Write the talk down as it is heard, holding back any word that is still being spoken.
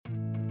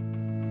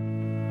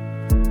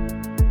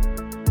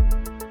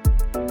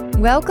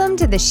Welcome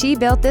to the She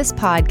Built This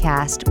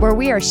podcast, where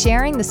we are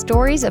sharing the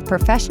stories of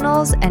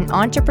professionals and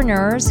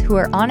entrepreneurs who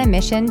are on a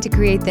mission to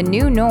create the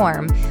new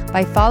norm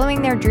by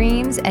following their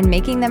dreams and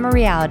making them a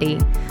reality.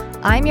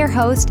 I'm your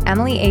host,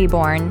 Emily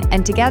Aborn,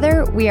 and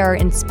together we are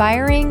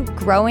inspiring,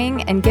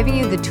 growing, and giving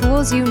you the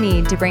tools you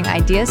need to bring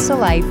ideas to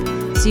life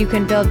so you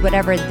can build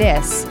whatever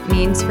this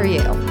means for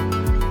you.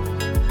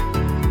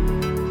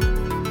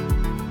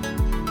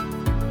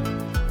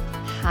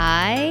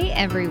 Hi,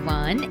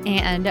 everyone,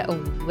 and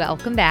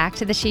welcome back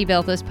to the She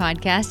Built This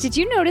podcast. Did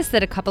you notice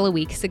that a couple of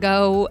weeks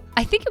ago,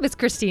 I think it was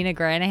Christina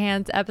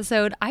Granahan's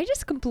episode, I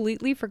just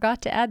completely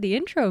forgot to add the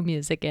intro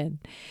music in.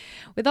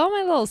 With all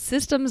my little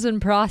systems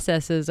and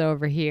processes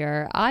over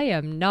here, I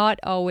am not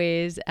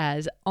always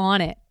as on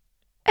it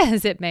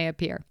as it may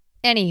appear.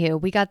 Anywho,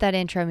 we got that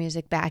intro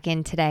music back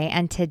in today,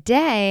 and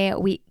today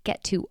we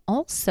get to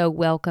also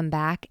welcome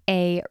back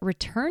a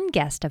return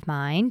guest of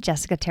mine,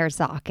 Jessica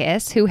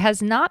Terzakis, who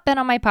has not been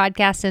on my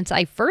podcast since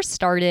I first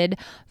started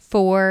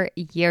 4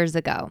 years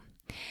ago.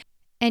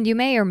 And you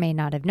may or may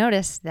not have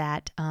noticed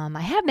that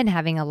I have been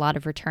having a lot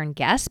of return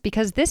guests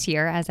because this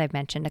year, as I've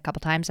mentioned a couple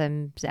times,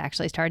 I'm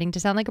actually starting to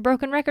sound like a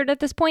broken record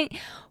at this point.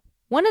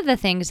 One of the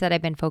things that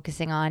I've been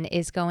focusing on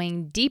is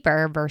going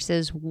deeper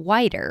versus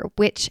wider,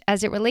 which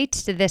as it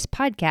relates to this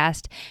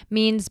podcast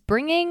means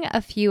bringing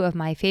a few of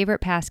my favorite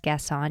past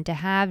guests on to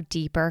have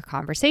deeper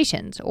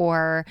conversations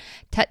or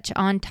touch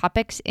on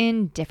topics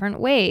in different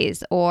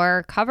ways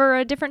or cover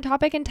a different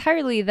topic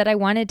entirely that I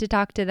wanted to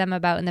talk to them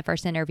about in the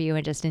first interview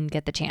and just didn't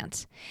get the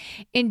chance.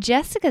 In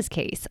Jessica's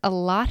case, a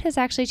lot has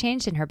actually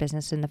changed in her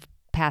business in the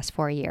past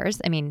 4 years.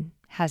 I mean,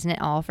 hasn't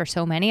it all for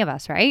so many of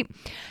us, right?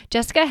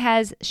 Jessica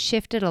has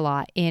shifted a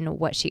lot in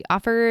what she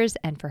offers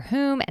and for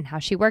whom and how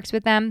she works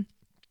with them.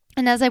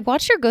 And as I've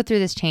watched her go through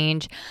this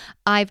change,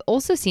 I've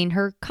also seen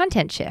her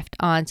content shift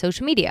on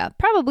social media,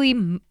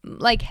 probably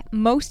like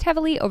most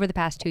heavily over the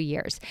past 2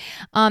 years.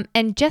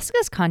 And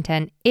Jessica's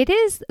content, it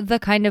is the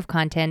kind of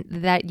content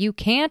that you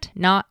can't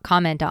not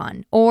comment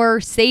on or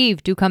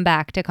save to come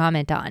back to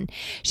comment on.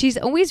 She's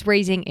always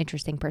raising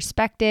interesting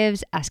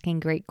perspectives, asking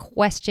great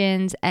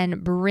questions,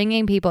 and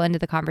bringing people into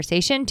the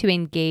conversation to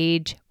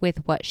engage with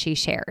what she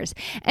shares.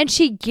 And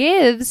she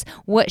gives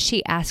what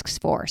she asks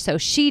for. So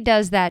she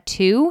does that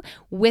too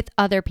with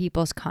other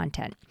people's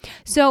content.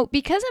 So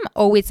because I'm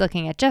always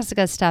looking at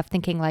Jessica's stuff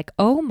thinking like,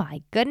 oh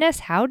my goodness,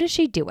 how does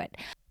she do it?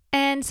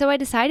 And so I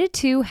decided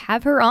to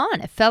have her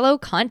on, a fellow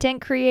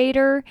content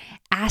creator,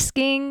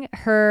 asking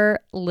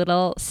her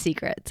little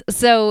secrets.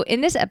 So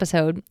in this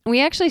episode, we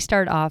actually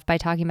start off by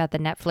talking about the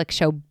Netflix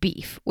show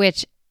Beef,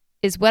 which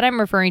is what I'm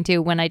referring to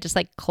when I just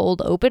like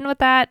cold open with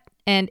that.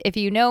 And if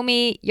you know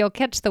me, you'll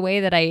catch the way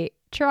that I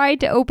tried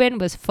to open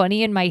was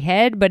funny in my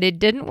head, but it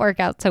didn't work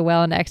out so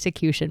well in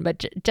execution.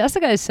 But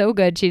Jessica is so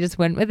good, she just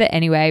went with it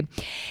anyway.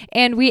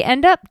 And we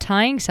end up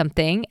tying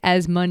something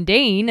as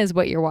mundane as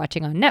what you're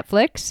watching on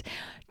Netflix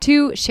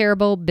to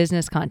shareable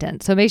business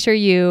content. So make sure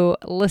you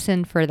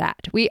listen for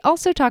that. We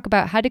also talk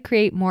about how to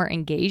create more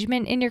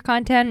engagement in your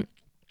content,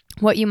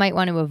 what you might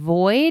want to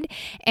avoid.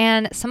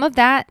 And some of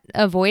that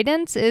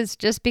avoidance is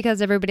just because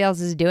everybody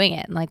else is doing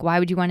it. Like, why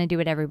would you want to do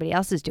what everybody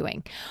else is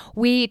doing?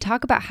 We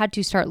talk about how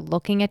to start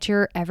looking at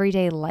your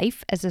everyday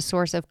life as a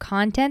source of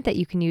content that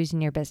you can use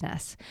in your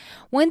business.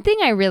 One thing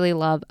I really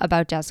love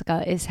about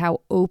Jessica is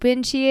how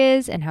open she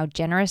is and how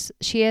generous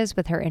she is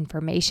with her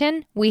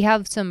information. We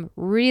have some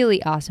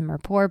really awesome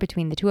rapport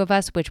between the two of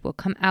us, which will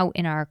come out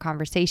in our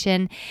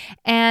conversation.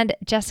 And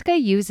Jessica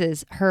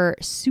uses her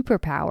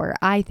superpower,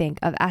 I think,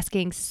 of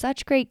asking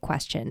such great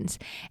questions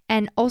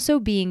and also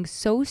being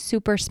so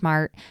super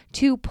smart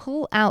to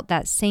pull out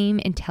that same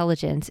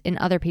intelligence in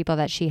other people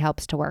that she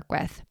helps to work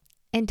with.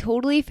 And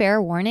totally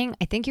fair warning,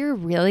 I think you're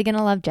really going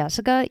to love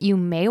Jessica. You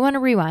may want to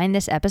rewind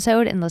this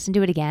episode and listen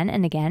to it again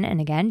and again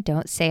and again.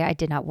 Don't say I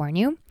did not warn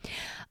you.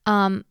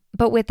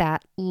 But with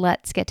that,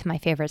 let's get to my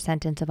favorite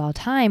sentence of all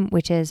time,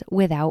 which is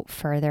without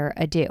further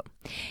ado.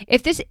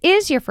 If this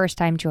is your first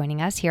time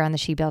joining us here on the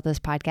She Built This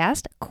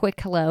podcast,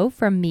 quick hello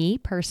from me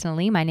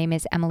personally. My name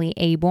is Emily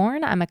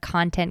Aborn. I'm a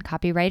content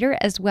copywriter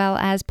as well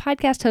as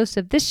podcast host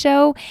of this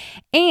show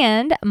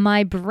and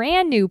my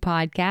brand new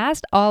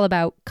podcast all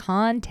about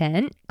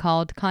content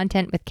called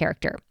Content with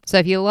Character. So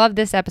if you love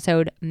this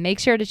episode, make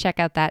sure to check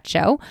out that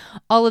show.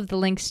 All of the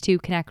links to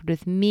connect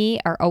with me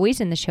are always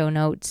in the show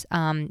notes,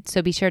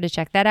 so be sure to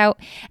check that out.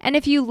 And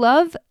if you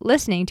love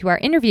listening to our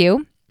interview,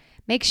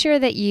 make sure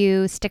that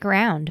you stick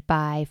around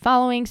by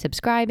following,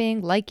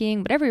 subscribing,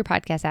 liking, whatever your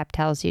podcast app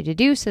tells you to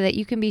do so that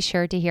you can be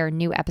sure to hear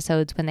new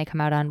episodes when they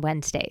come out on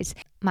Wednesdays.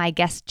 My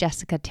guest,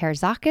 Jessica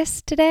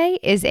Terzakis, today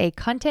is a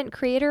content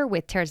creator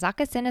with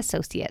Terzakis and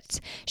Associates.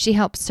 She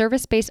helps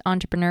service-based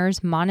entrepreneurs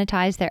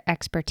monetize their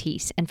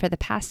expertise, and for the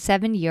past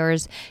 7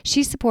 years,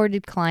 she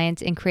supported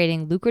clients in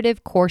creating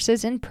lucrative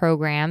courses and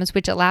programs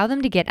which allow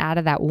them to get out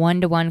of that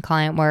one-to-one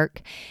client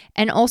work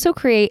and also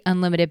create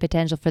unlimited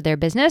potential for their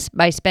business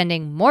by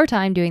spending more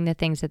time doing the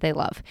things that they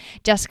love.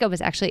 Jessica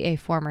was actually a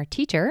former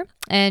teacher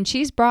And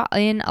she's brought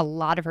in a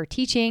lot of her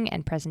teaching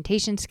and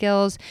presentation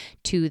skills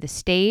to the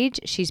stage.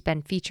 She's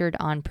been featured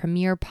on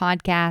premier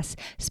podcasts,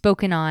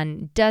 spoken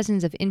on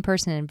dozens of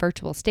in-person and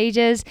virtual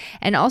stages,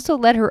 and also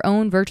led her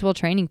own virtual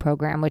training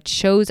program, which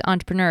shows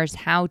entrepreneurs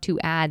how to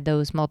add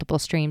those multiple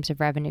streams of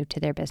revenue to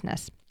their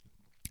business.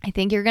 I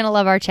think you're going to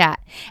love our chat.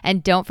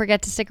 And don't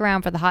forget to stick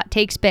around for the hot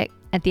takes bit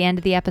at the end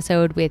of the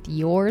episode with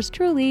yours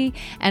truly,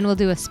 and we'll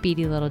do a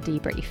speedy little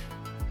debrief.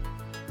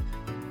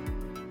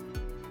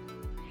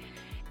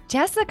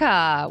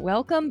 Jessica,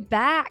 welcome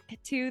back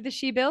to the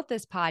She Built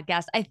This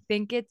podcast. I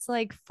think it's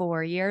like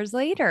 4 years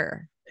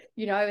later.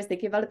 I was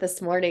thinking about it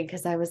this morning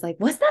because I was like,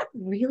 was that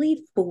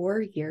really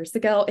 4 years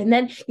ago? And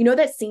then,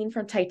 that scene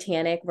from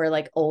Titanic where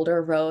like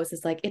older Rose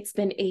is like, it's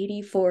been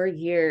 84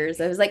 years.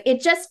 I was like,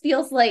 it just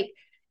feels like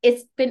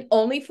it's been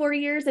only 4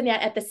 years. And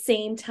yet at the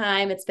same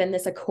time, it's been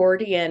this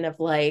accordion of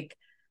like,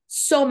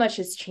 so much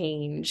has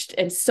changed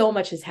and so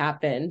much has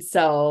happened.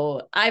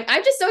 So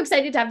I'm just so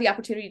excited to have the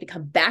opportunity to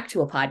come back to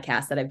a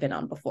podcast that I've been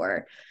on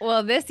before.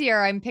 Well, this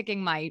year I'm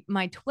picking my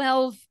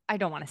 12, I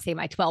don't want to say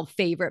my 12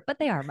 favorite, but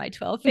they are my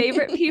 12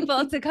 favorite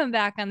people to come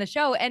back on the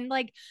show and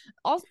like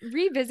also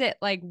revisit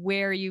like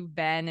where you've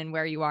been and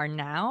where you are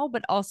now,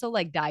 but also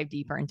like dive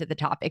deeper into the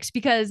topics,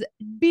 because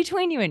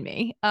between you and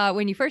me,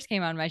 when you first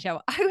came on my show,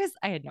 I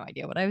had no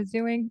idea what I was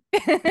doing.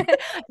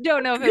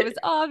 Don't know if it was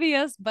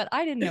obvious, but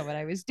I didn't know what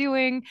I was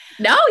doing.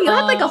 No, you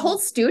had like a whole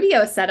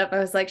studio set up. I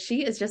was like,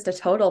 she is just a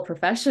total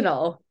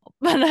professional.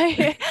 But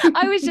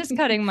I was just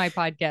cutting my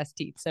podcast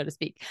teeth, so to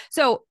speak.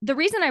 So the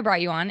reason I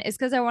brought you on is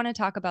because I want to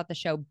talk about the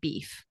show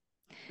Beef.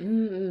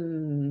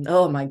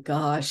 Oh my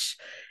gosh.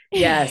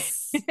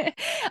 Yes.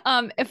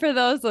 For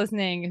those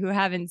listening who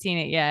haven't seen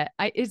it yet,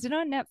 is it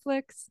on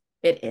Netflix?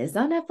 It is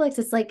on Netflix.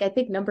 It's like, I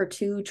think number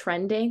 2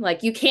 trending.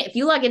 Like if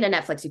you log into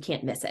Netflix, you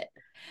can't miss it.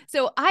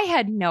 So I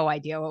had no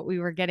idea what we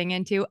were getting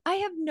into. I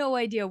have no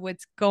idea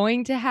what's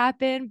going to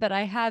happen, but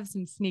I have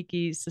some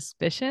sneaky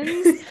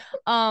suspicions.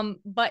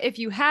 But if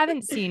you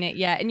haven't seen it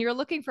yet and you're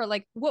looking for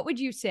like, what would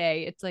you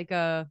say? It's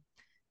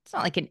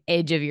not like an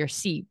edge of your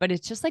seat, but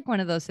it's just like one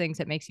of those things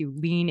that makes you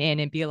lean in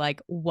and be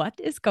like, what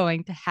is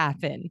going to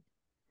happen?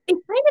 It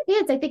kind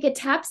of is. I think it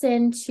taps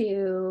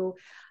into,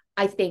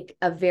 I think,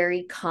 a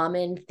very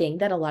common thing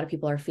that a lot of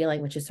people are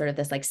feeling, which is sort of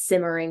this like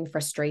simmering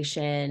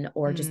frustration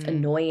or just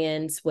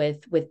annoyance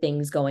with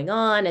things going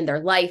on in their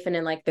life and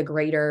in like the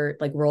greater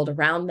like world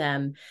around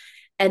them.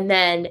 And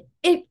then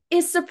it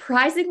is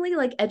surprisingly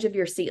like edge of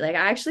your seat. Like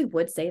I actually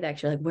would say that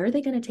actually, like, where are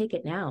they going to take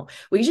it now?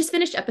 We just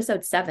finished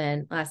episode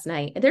 7 last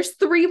night and there's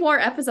 3 more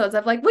episodes.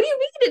 I'm like, what do you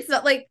mean? It's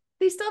not like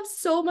they still have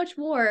so much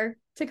more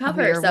to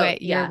cover.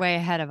 You're way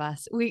ahead of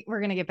us. We're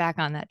going to get back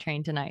on that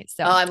train tonight.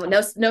 So I'm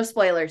no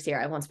spoilers here.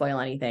 I won't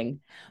spoil anything.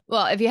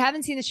 Well, if you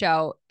haven't seen the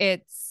show,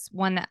 it's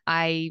one that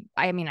I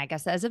mean, I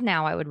guess as of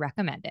now, I would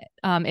recommend it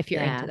if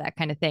you're into that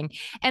kind of thing.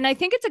 And I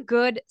think it's a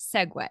good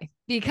segue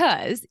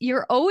because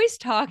you're always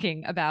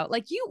talking about,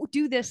 like, you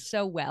do this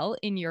so well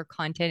in your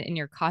content, in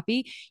your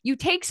copy. You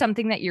take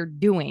something that you're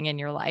doing in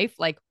your life,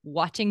 like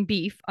watching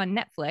Beef on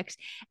Netflix,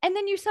 and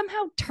then you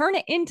somehow turn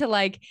it into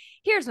like,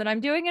 here's what I'm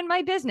doing in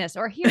my business,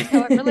 or here's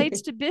how it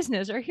relates to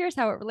business, or here's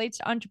how it relates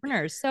to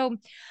entrepreneurs. So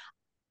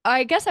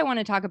I guess I want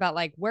to talk about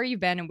like where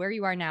you've been and where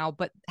you are now,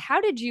 but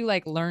how did you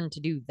like learn to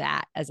do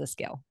that as a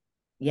skill?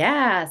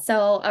 Yeah. So,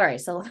 all right.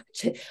 So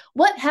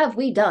what have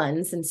we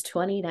done since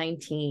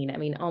 2019? I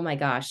mean, oh my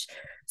gosh.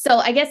 So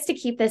I guess to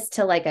keep this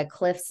to like a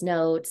Cliff's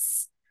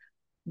Notes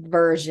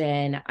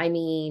version, I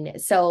mean,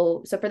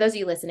 so for those of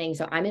you listening,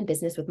 so I'm in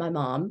business with my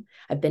mom.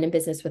 I've been in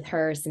business with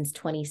her since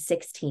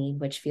 2016,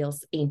 which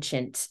feels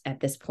ancient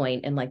at this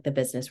point in like the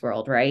business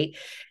world, right?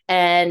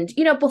 And,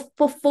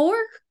 before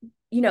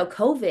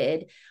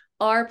COVID,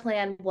 our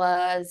plan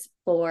was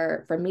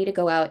for me to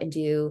go out and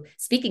do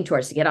speaking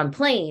tours, to get on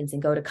planes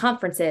and go to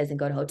conferences and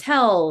go to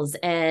hotels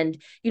and,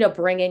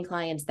 bring in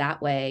clients that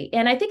way.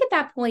 And I think at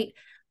that point,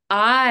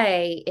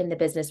 I, in the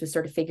business, was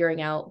sort of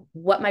figuring out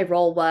what my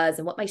role was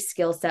and what my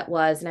skill set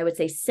was. And I would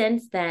say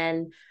since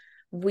then,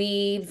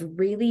 we've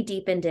really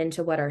deepened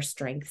into what our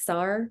strengths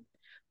are.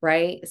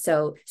 Right.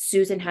 So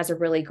Susan has a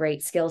really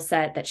great skill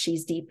set that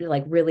she's deeply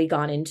like really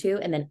gone into.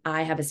 And then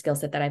I have a skill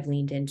set that I've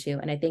leaned into.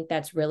 And I think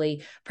that's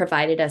really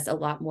provided us a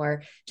lot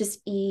more just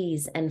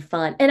ease and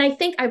fun. And I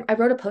think I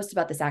wrote a post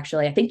about this,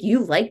 actually. I think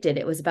you liked it.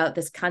 It was about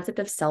this concept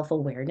of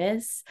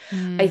self-awareness.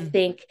 I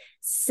think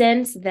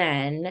since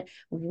then,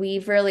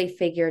 we've really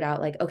figured out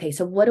like, okay,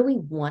 so what do we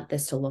want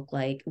this to look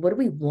like? What do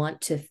we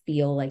want to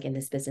feel like in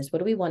this business? What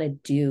do we want to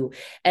do?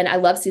 And I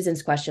love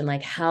Susan's question,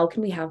 like, how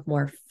can we have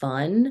more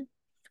fun?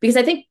 Because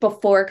I think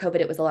before COVID,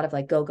 it was a lot of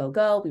like, go, go,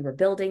 go. We were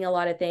building a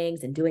lot of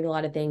things and doing a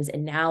lot of things.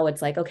 And now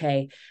it's like,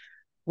 okay,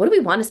 what do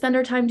we want to spend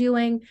our time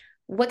doing?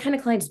 What kind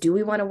of clients do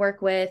we want to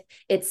work with?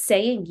 It's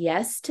saying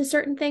yes to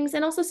certain things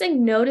and also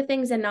saying no to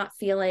things and not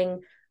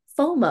feeling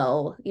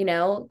FOMO,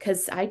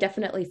 because I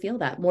definitely feel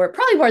that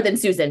probably more than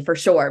Susan for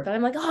sure. But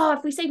I'm like, oh,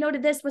 if we say no to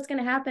this, what's going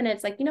to happen? And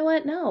it's like, you know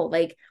what? No,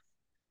 like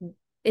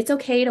it's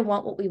okay to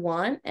want what we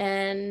want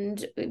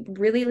and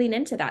really lean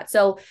into that.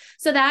 So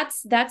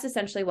that's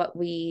essentially what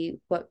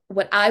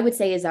I would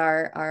say is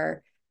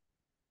our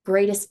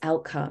greatest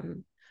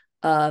outcome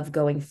of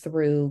going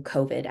through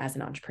COVID as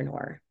an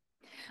entrepreneur.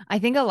 I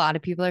think a lot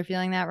of people are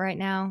feeling that right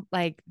now,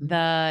 like Mhm.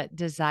 the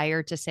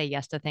desire to say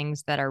yes to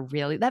things that are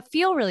really that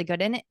feel really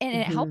good. And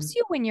it helps Mhm.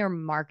 you when you're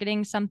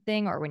marketing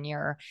something or when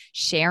you're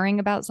sharing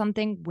about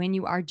something, when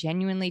you are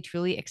genuinely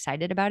truly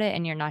excited about it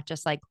and you're not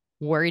just like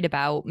worried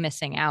about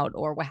missing out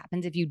or what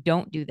happens if you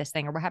don't do this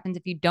thing or what happens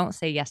if you don't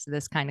say yes to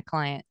this kind of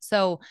client.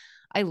 So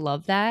I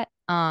love that.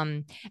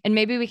 And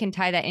maybe we can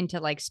tie that into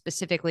like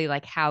specifically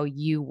like how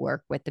you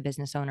work with the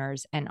business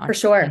owners and For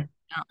sure.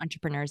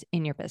 entrepreneurs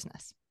in your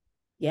business.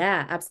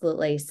 Yeah,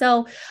 absolutely.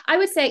 So I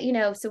would say,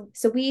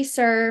 so we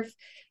serve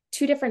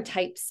two different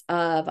types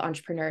of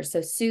entrepreneurs.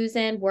 So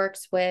Susan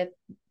works with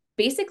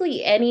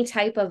basically any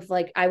type of,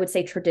 like, I would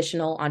say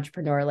traditional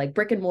entrepreneur, like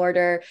brick and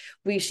mortar.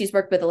 She's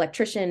worked with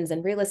electricians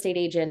and real estate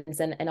agents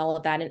and all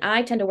of that. And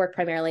I tend to work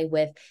primarily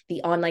with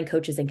the online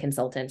coaches and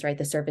consultants, right?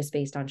 The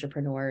service-based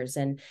entrepreneurs.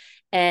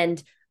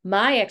 And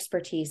my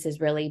expertise is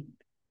really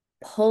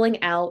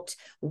pulling out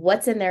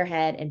what's in their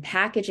head and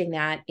packaging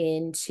that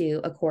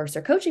into a course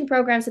or coaching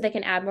program so they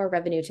can add more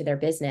revenue to their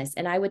business.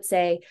 And I would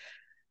say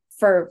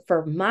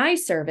for my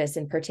service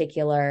in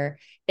particular,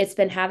 it's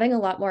been having a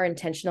lot more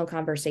intentional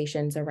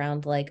conversations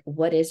around, like,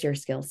 what is your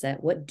skill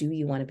set? What do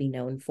you want to be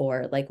known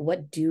for? Like, how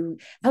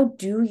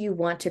do you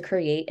want to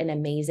create an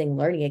amazing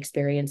learning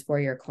experience for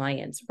your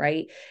clients,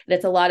 right? And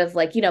it's a lot of,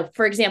 like,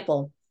 for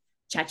example,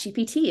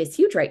 ChatGPT is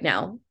huge right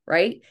now,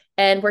 right?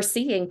 And we're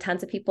seeing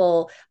tons of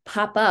people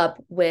pop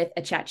up with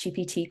a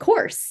ChatGPT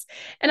course.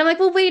 And I'm like,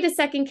 well, wait a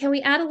second. Can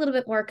we add a little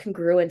bit more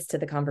congruence to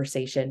the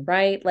conversation,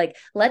 right? Like,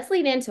 let's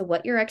lean into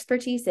what your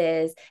expertise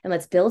is and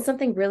let's build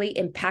something really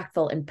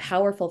impactful and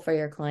powerful for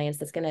your clients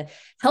that's going to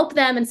help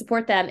them and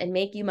support them and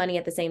make you money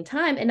at the same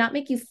time and not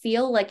make you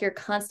feel like you're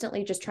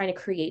constantly just trying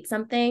to create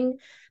something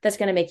that's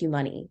going to make you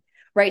money,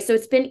 right? So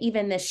it's been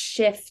even this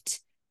shift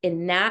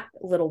in that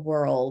little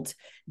world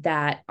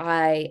that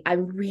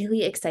I'm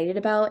really excited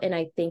about, and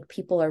I think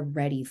people are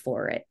ready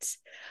for it.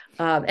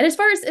 And as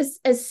far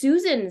as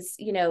Susan's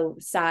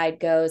side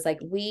goes, like,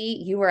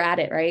 you were at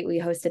it, right? We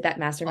hosted that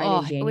mastermind in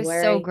Oh, it was so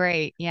January.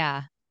 great.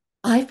 Yeah.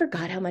 I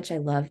forgot how much I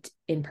loved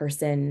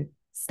in-person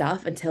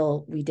stuff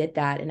until we did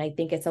that, and I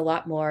think it's a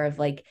lot more of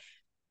like,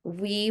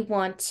 we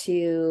want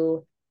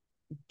to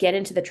get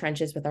into the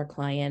trenches with our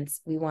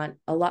clients. We want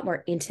a lot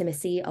more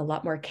intimacy, a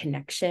lot more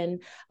connection,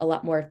 a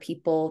lot more of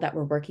people that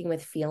we're working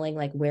with feeling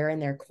like we're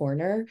in their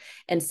corner.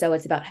 And so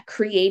it's about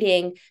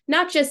creating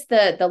not just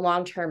the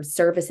long-term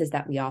services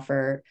that we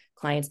offer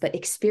clients, but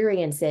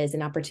experiences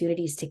and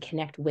opportunities to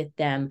connect with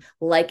them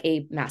like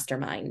a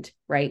mastermind,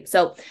 right?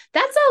 So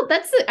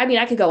I mean,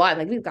 I could go on.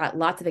 Like, we've got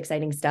lots of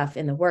exciting stuff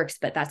in the works,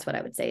 but that's what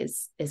I would say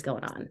is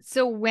going on.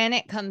 So when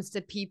it comes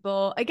to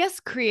people, I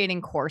guess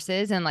creating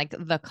courses and like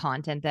the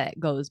content that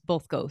goes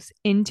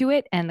into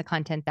it and the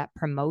content that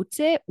promotes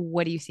it,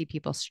 what do you see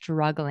people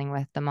struggling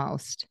with the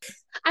most?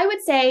 I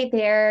would say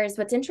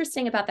what's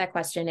interesting about that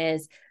question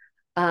is,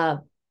 uh,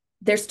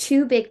 there's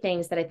two big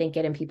things that I think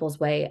get in people's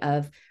way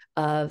of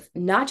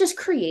not just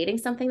creating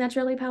something that's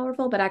really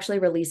powerful, but actually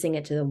releasing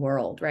it to the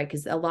world, right?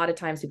 Because a lot of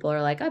times people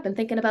are like, I've been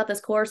thinking about this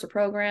course or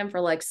program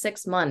for like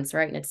 6 months,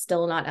 right? And it's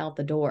still not out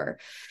the door.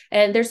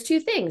 And there's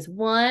two things.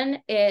 One,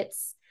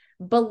 it's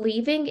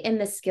believing in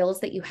the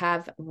skills that you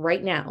have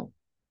right now,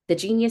 the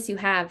genius you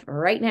have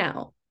right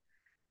now,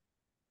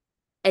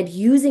 and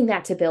using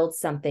that to build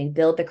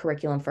the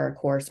curriculum for a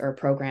course or a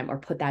program or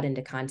put that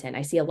into content.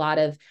 I see a lot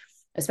of,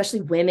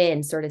 especially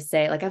women, sort of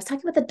say, like, I was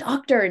talking with a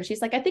doctor and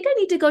she's like, I think I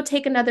need to go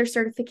take another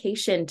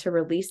certification to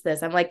release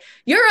this. I'm like,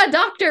 you're a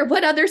doctor.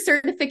 What other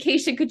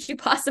certification could you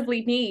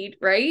possibly need?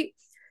 Right.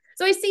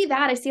 So I see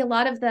that. I see a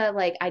lot of the,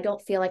 like, I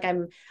don't feel like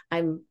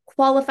I'm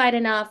qualified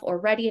enough or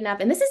ready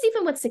enough. And this is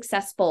even with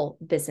successful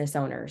business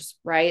owners,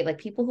 right? Like,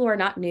 people who are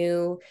not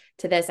new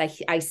to this.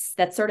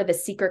 That's sort of a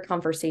secret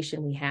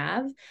conversation we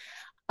have.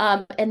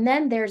 And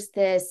then there's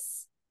this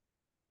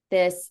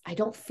I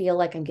don't feel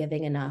like I'm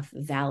giving enough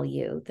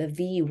value, the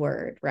V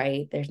word,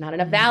 right? There's not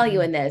enough value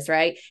Mhm. in this,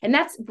 right? And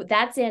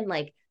that's in,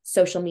 like,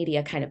 social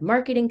media kind of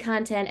marketing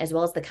content, as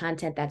well as the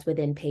content that's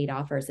within paid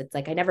offers. It's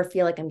like, I never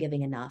feel like I'm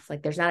giving enough.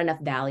 Like, there's not enough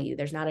value,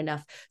 there's not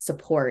enough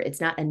support,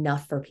 it's not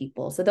enough for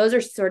people. So those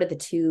are sort of the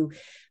two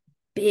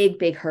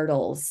big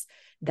hurdles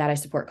that I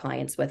support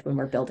clients with when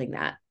we're building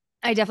that.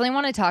 I definitely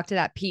want to talk to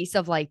that piece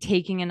of like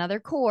taking another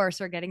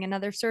course or getting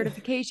another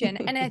certification.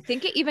 And I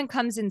think it even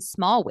comes in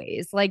small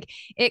ways. Like,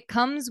 it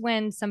comes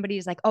when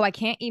somebody's like, oh, I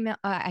can't email.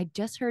 I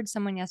just heard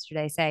someone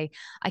yesterday say,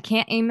 I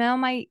can't email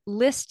my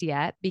list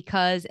yet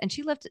because, and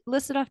she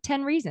listed off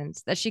 10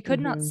 reasons that she could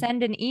not Mm-hmm.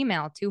 send an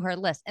email to her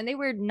list. And they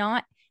were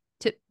not,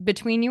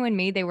 between you and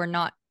me, they were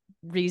not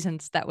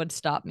reasons that would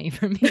stop me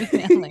from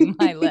emailing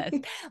my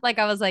list. Like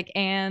I was like,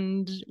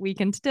 and we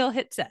can still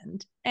hit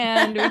send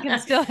and we can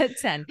still hit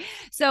send.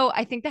 So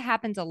I think that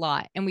happens a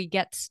lot and we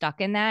get stuck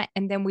in that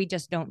and then we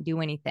just don't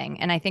do anything.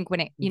 And I think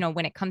when it,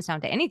 when it comes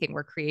down to anything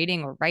we're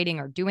creating or writing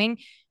or doing,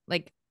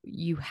 like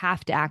you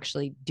have to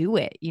actually do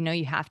it.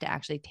 You have to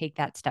actually take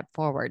that step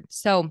forward.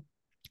 So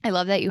I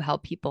love that you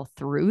help people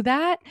through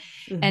that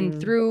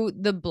and through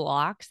the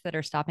blocks that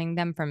are stopping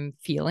them from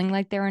feeling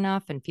like they're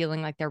enough and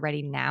feeling like they're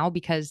ready now.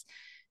 Because,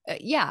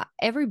 yeah,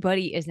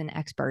 everybody is an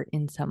expert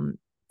in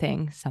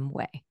something, some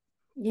way.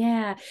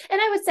 Yeah.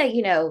 And I would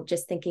say,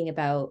 just thinking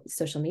about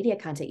social media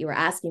content, you were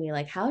asking me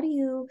like, how do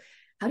you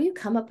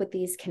come up with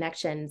these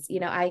connections?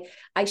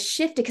 I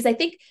shifted because I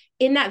think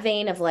in that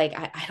vein of like,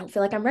 I don't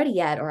feel like I'm ready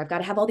yet, or I've got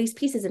to have all these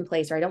pieces in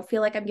place, or I don't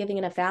feel like I'm giving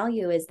enough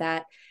value is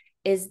that,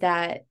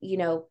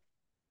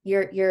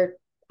 you're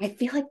I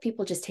feel like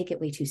people just take it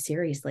way too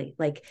seriously.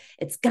 Like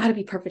it's got to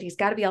be perfect. It's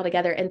got to be all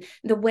together. And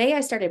the way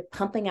I started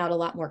pumping out a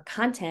lot more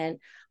content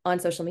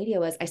on social media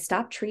was I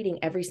stopped treating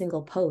every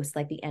single post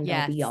like the end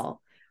all be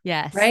all.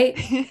 Yes. Right.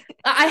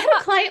 I had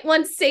a client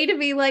once say to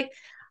me like,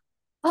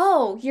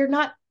 oh, you're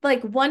not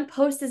like one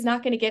post is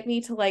not going to get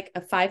me to like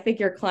a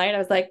 5-figure client. I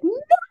was like,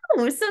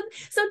 no. So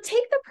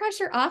take the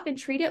pressure off and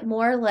treat it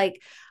more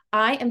like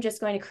I am just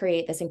going to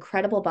create this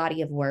incredible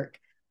body of work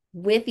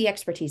with the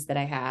expertise that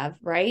I have,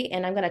 right?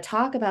 And I'm going to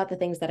talk about the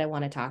things that I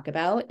want to talk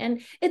about.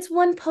 And it's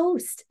one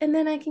post and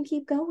then I can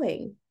keep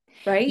going.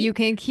 Right. You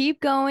can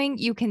keep going.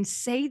 You can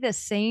say the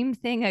same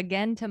thing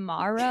again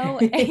tomorrow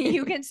and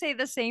you can say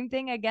the same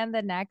thing again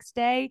the next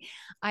day.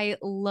 I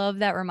love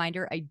that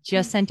reminder. I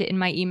just sent it in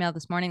my email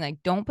this morning.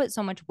 Like, don't put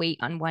so much weight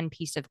on one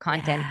piece of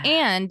content.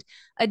 Yeah. And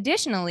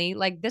additionally,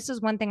 like, this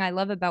is one thing I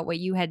love about what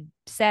you had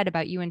said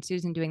about you and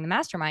Susan doing the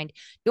mastermind.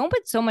 Don't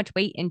put so much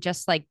weight in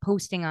just like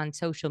posting on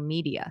social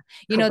media.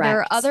 There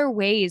are other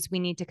ways we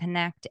need to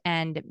connect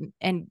and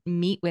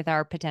meet with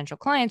our potential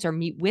clients or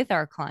meet with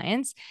our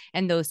clients.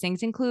 And those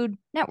things include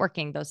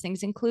networking. Those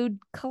things include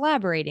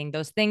collaborating.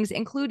 Those things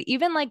include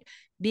even like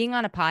being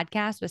on a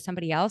podcast with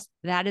somebody else.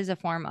 That is a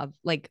form of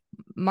like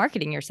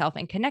marketing yourself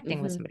and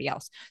connecting with somebody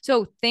else.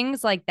 So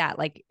things like that,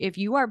 like if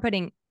you are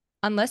putting,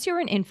 unless you're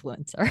an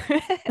influencer,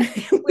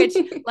 which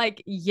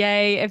like,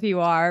 yay, if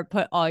you are,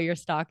 put all your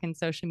stock in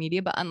social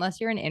media. But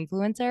unless you're an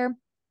influencer,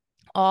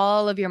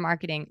 all of your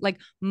marketing, like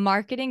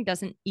marketing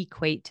doesn't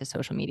equate to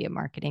social media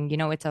marketing.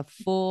 It's a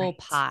full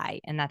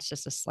pie and that's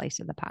just a slice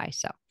of the pie.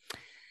 So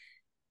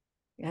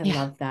I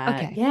love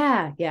that.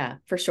 Okay. Yeah,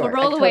 for sure. We'll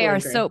roll away our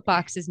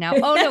soapboxes now.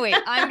 Oh no, wait,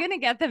 I'm gonna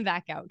get them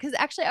back out because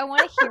actually I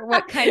want to hear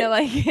what kind of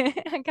like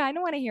I kind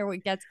of want to hear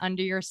what gets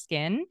under your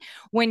skin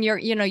when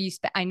you're,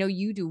 I know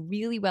you do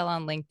really well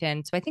on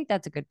LinkedIn, so I think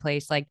that's a good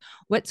place. Like,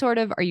 what sort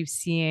of are you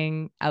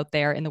seeing out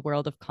there in the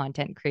world of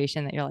content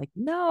creation that you're like,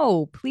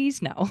 no,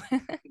 please no,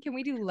 can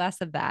we do less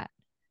of that?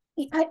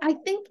 I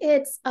think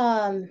it's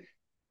and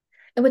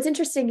what's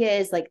interesting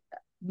is like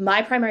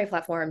my primary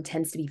platform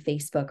tends to be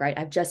Facebook, right?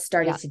 I've just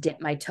started to dip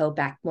my toe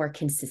back more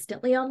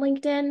consistently on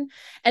LinkedIn.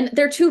 And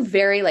they're two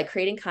very like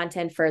creating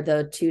content for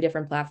the two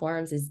different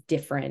platforms is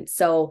different.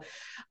 So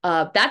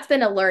that's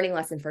been a learning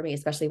lesson for me,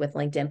 especially with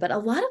LinkedIn. But a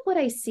lot of what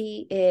I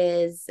see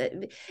is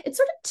it's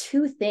sort of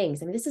two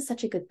things. I mean, this is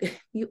such a good,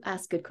 you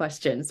ask good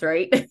questions,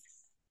 right?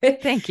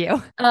 Thank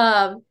you.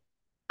 I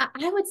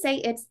would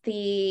say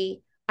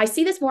I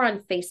see this more on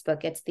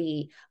Facebook. It's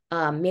the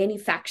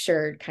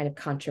manufactured kind of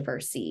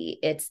controversy.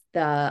 It's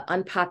the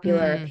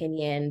unpopular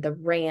opinion, the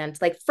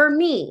rant. Like for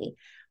me,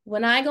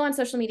 when I go on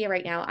social media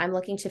right now, I'm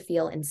looking to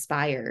feel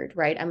inspired,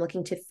 right? I'm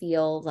looking to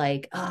feel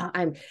like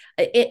I'm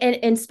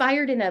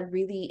inspired in a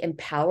really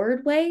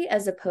empowered way,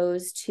 as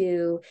opposed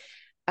to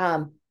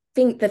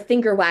the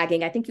finger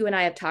wagging. I think you and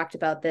I have talked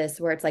about this,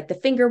 where it's like the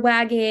finger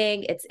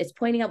wagging. It's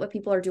pointing out what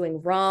people are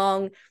doing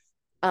wrong.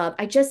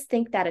 I just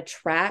think that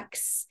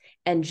attracts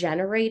and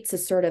generates a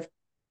sort of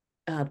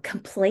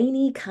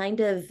complainy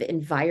kind of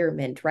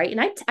environment, right? And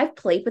I've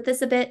played with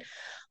this a bit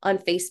on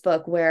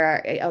Facebook,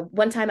 where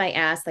one time I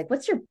asked, like,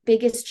 what's your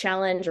biggest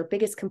challenge or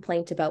biggest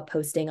complaint about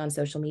posting on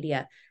social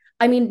media?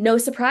 I mean, no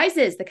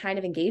surprises, the kind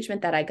of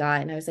engagement that I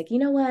got. And I was like, you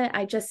know what?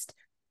 I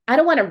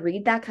don't want to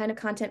read that kind of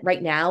content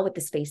right now with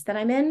the space that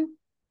I'm in.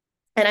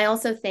 And I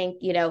also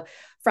think,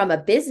 from a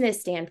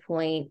business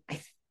standpoint,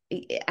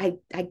 I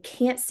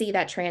can't see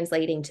that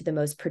translating to the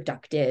most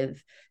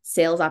productive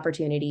sales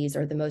opportunities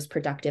or the most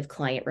productive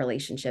client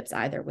relationships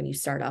either, when you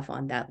start off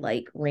on that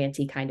like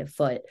ranty kind of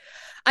foot.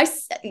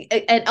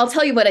 And I'll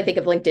tell you what I think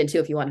of LinkedIn too,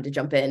 if you wanted to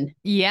jump in.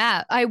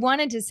 Yeah, I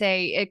wanted to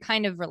say it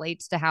kind of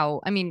relates to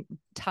how,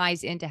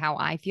 ties into how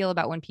I feel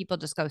about when people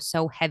just go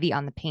so heavy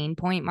on the pain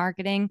point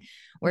marketing,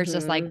 where it's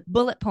just like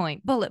bullet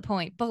point, bullet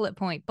point, bullet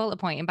point, bullet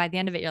point. And by the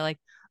end of it, you're like,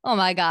 oh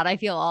my God, I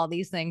feel all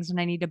these things when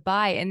I need to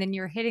buy. And then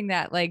you're hitting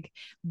that like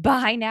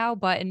buy now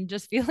button,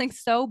 just feeling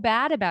so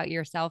bad about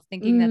yourself,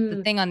 thinking that the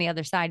Mm, thing on the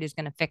other side is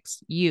going to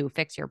fix you,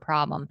 fix your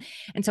problem.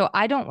 And so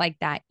I don't like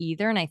that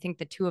either. And I think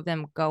the two of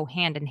them go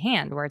hand in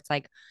hand, where it's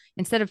like,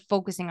 instead of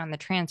focusing on the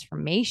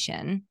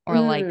transformation or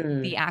like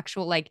mm. the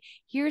actual, like,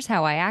 here's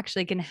how I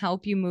actually can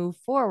help you move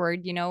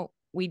forward,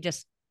 we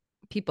just,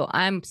 people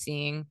I'm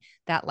seeing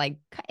that like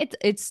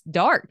it's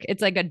dark.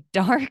 It's like a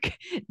dark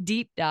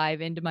deep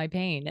dive into my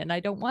pain and I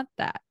don't want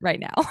that right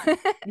now.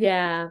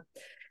 Yeah.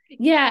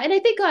 Yeah, and I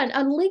think on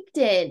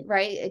LinkedIn,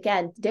 right?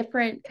 Again,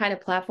 different kind of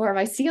platform.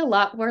 I see a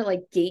lot more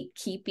like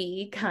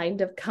gatekeepy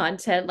kind of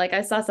content. Like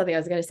I saw something, I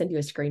was going to send you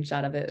a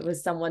screenshot of it. It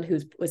was someone who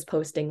was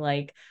posting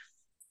like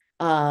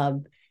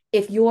um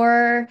if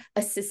your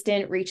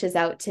assistant reaches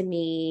out to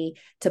me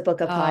to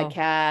book a Oh,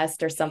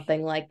 podcast or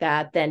something like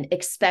that, then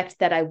expect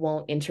that I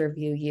won't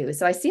interview you.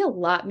 So I see a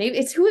lot. Maybe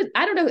it's who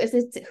I don't know if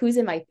it's who's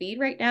in my feed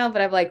right now,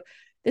 but I'm like,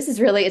 this is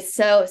really it's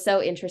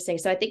so interesting.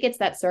 So I think it's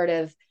that sort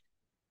of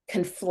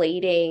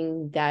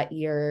conflating that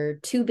you're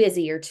too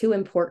busy or too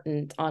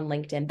important on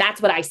LinkedIn.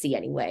 That's what I see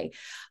anyway.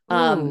 ooh,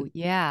 Um,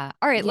 yeah.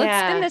 All right, let's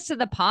spin yeah. this to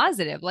the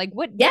positive. Like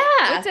what's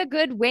Yeah. a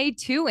good way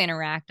to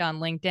interact on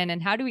LinkedIn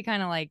and how do we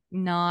kind of like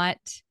not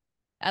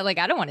like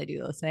I don't want to do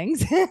those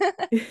things.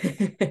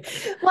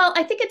 Well,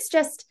 I think it's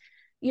just,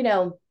 you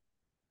know,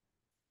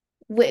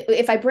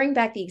 if I bring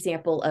back the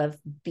example of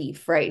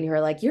beef, right? And you're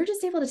like, you're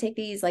just able to take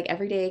these like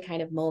everyday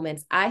kind of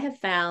moments. I have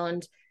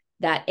found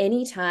that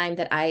anytime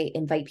that I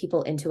invite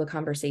people into a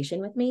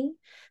conversation with me,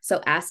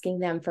 so asking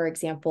them, for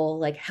example,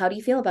 like, how do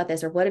you feel about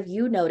this? Or what have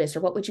you noticed?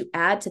 Or what would you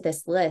add to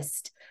this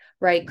list?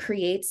 Right.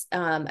 Creates,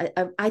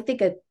 I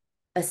think,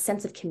 a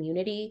sense of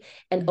community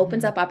and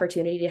opens Mhm. up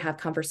opportunity to have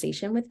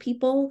conversation with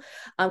people.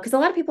 Because a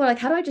lot of people are like,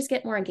 how do I just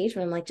get more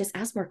engagement? I'm like, just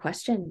ask more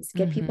questions,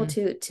 get people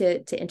Mhm.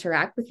 to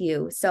interact with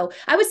you. So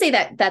I would say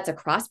that that's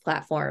across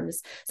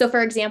platforms. So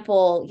for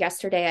example,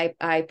 yesterday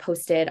I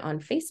posted on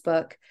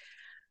Facebook,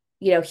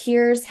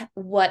 here's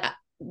what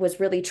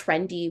was really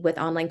trendy with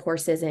online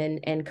courses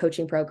and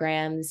coaching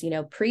programs,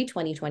 pre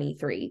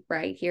 2023,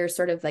 right? Here's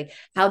sort of like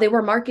how they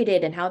were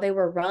marketed and how they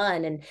were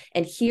run.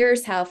 And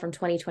here's how from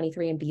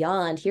 2023 and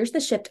beyond, here's the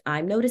shift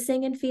I'm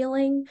noticing and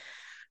feeling.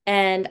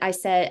 And I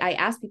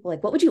asked people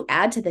like, what would you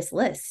add to this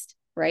list?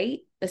 Right.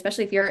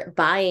 Especially if you're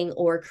buying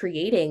or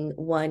creating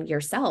one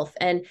yourself.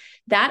 And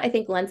that I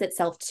think lends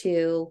itself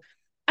to,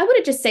 I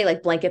wouldn't just say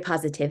like blanket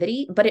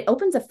positivity, but it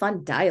opens a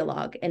fun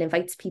dialogue and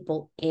invites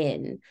people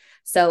in.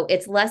 So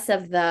it's less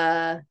of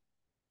the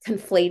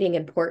conflating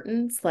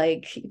importance.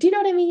 Like, do you know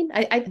what I mean?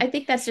 I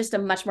think that's just a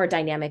much more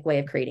dynamic way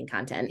of creating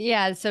content.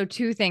 Yeah, so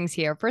two things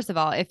here. First of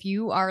all, if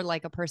you are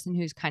like a person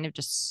who's kind of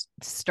just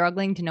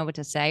struggling to know what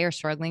to say or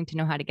struggling to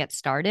know how to get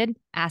started,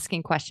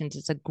 asking questions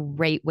is a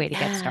great way to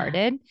get Yeah.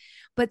 started.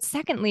 But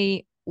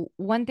secondly,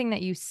 one thing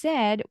that you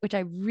said, which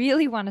I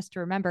really want us to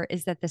remember,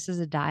 is that this is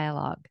a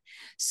dialogue.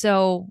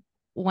 So,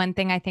 one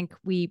thing I think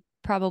we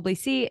probably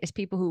see is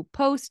people who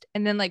post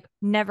and then like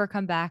never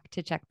come back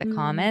to check the Mm,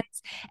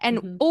 comments, and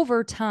mhm.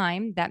 over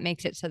time that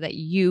makes it so that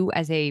you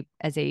as a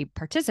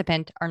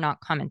participant are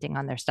not commenting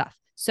on their stuff.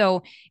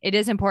 So it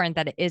is important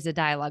that it is a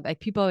dialogue.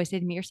 Like people always say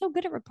to me, you're so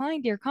good at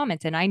replying to your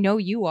comments. And I know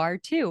you are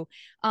too.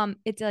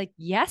 It's like,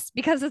 yes,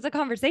 because it's a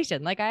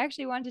conversation. Like I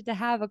actually wanted to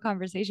have a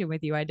conversation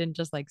with you. I didn't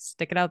just like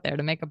stick it out there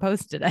to make a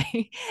post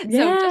today. So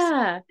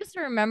Yeah. just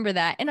remember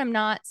that. And I'm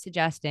not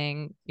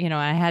suggesting,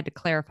 I had to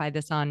clarify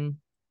this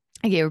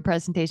I gave a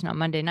presentation on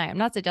Monday night. I'm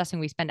not suggesting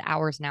we spend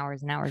hours and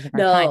hours and hours of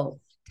our time. No.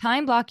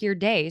 Time block your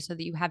day so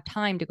that you have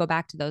time to go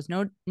back to those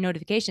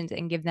notifications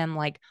and give them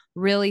like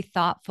really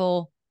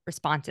thoughtful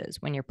responses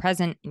when you're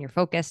present and you're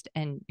focused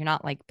and you're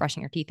not like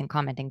brushing your teeth and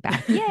commenting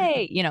back.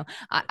 Yay.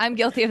 I'm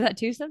guilty of that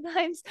too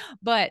sometimes,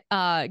 but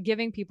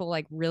giving people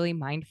like really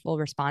mindful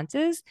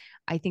responses,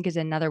 I think is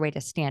another way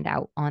to stand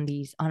out on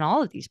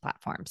all of these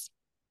platforms.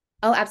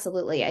 Oh,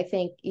 absolutely. I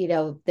think,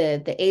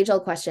 the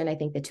age-old question I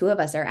think the two of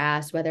us are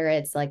asked, whether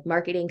it's like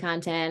marketing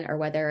content or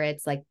whether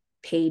it's like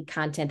paid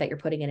content that you're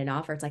putting in an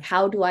offer, it's like,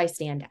 how do I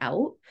stand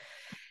out?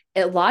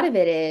 A lot of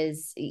it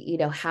is,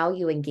 how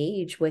you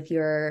engage with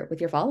your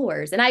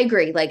followers. And I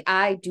agree, like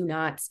I do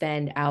not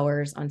spend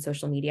hours on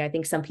social media. I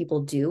think some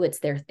people do. It's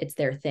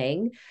their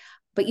thing,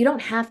 but you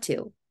don't have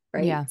to.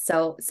 Right. Yeah.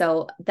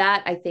 So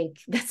that I think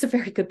that's a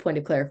very good point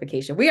of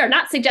clarification. We are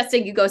not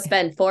suggesting you go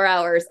spend 4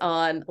 hours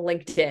on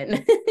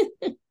LinkedIn.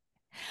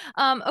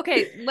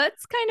 Okay,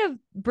 let's kind of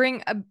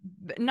bring a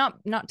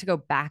not to go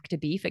back to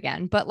beef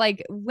again, but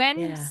like when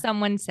Yeah.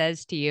 someone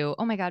says to you,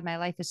 "Oh my God, my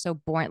life is so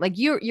boring," like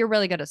you're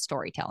really good at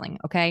storytelling,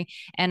 okay?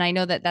 And I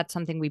know that that's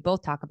something we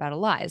both talk about a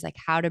lot is like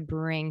how to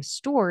bring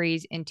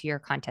stories into your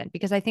content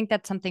because I think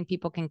that's something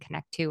people can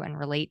connect to and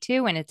relate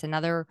to, and it's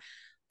another.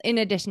 In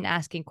addition to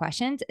asking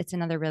questions, it's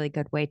another really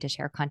good way to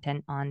share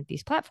content on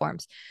these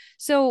platforms.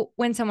 So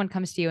when someone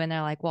comes to you and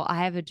they're like, "Well,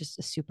 I have just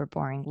a super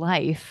boring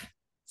life,"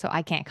 so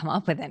I can't come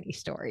up with any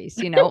stories,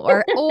 you know,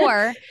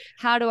 or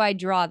how do I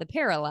draw the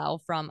parallel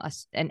from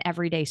an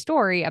everyday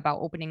story about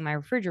opening my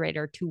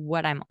refrigerator to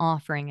what I'm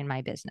offering in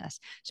my business?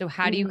 So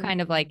how do you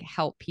kind of like Mm.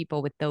 help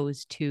people with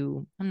those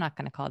two, I'm not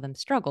going to call them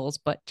struggles,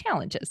 but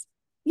challenges?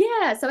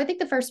 Yeah. So I think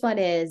the first one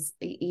is,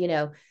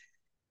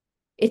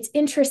 it's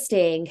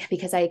interesting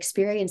because I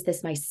experienced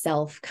this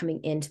myself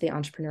coming into the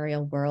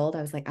entrepreneurial world.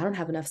 I was like, I don't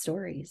have enough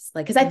stories.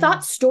 Like, because I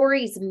thought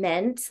stories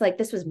meant, like,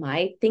 this was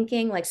my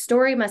thinking, like,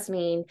 story must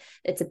mean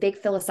it's a big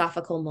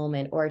philosophical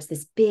moment or it's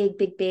this big,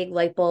 big, big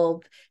light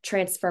bulb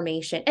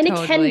transformation. And it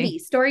can Totally. be,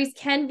 stories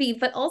can be,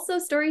 but also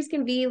stories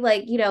can be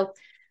like,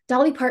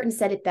 Dolly Parton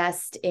said it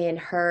best in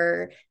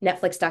her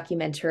Netflix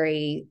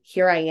documentary,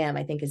 Here I Am,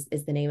 I think is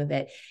the name of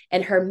it.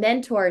 And her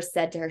mentor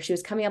said to her, she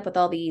was coming up with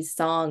all these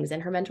songs,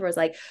 and her mentor was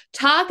like,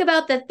 talk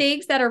about the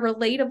things that are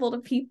relatable to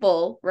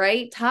people,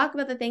 right? Talk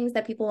about the things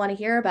that people want to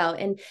hear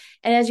about. And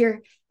as you're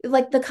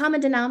like the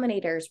common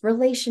denominators,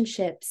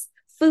 relationships,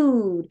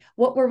 food,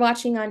 what we're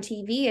watching on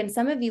TV. And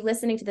some of you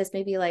listening to this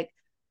may be like,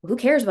 who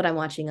cares what I'm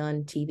watching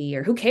on TV,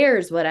 or who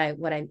cares what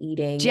I'm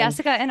eating? And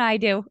Jessica and I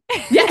do.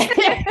 yeah,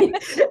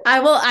 I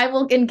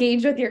will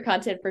engage with your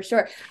content for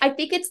sure. I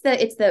think it's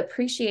the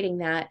appreciating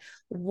that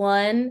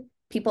one,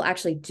 people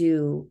actually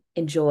do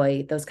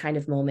enjoy those kind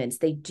of moments.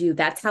 They do.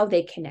 That's how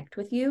they connect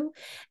with you.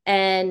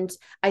 And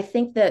I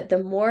think that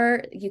the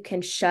more you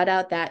can shut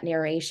out that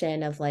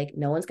narration of like,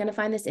 no one's going to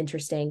find this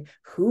interesting.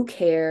 Who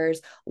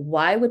cares?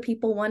 Why would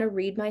people want to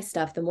read my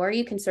stuff? The more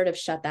you can sort of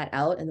shut that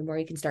out and the more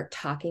you can start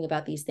talking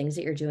about these things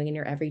that you're doing in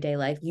your everyday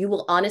life, you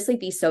will honestly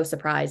be so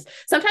surprised.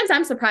 Sometimes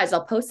I'm surprised.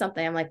 I'll post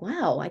something. I'm like,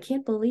 wow, I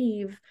can't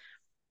believe,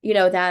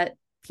 that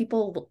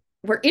people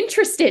were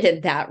interested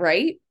in that.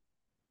 Right.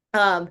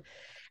 Um,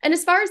 and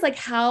as far as like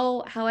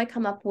how I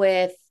come up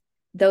with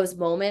those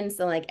moments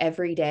and like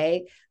every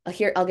day,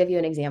 here I'll give you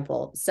an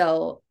example.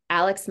 So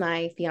Alex,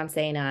 my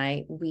fiance, and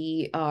I,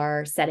 we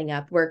are setting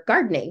up, we're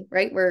gardening,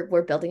 right?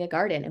 We're building a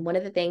garden. And one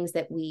of the things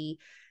that we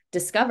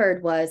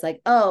discovered was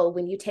like, oh,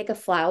 when you take a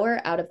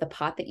flower out of the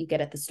pot that you get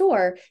at the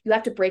store, you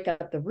have to break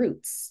up the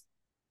roots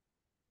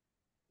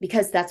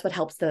because that's what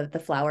helps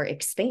the flower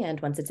expand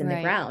once it's in the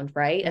Right. ground,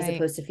 right? As Right.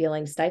 opposed to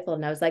feeling stifled.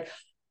 And I was like,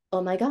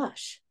 oh my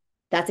gosh,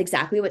 that's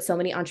exactly what so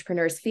many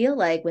entrepreneurs feel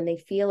like when they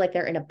feel like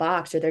they're in a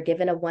box or they're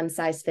given a one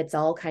size fits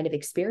all kind of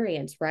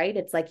experience, right?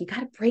 It's like you got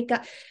to break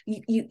up,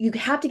 you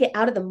have to get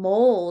out of the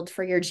mold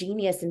for your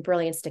genius and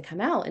brilliance to come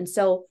out. And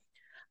so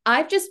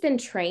I've just been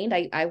trained.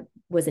 I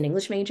was an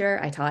English major.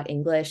 I taught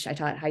English. I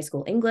taught high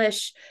school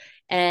English.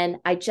 And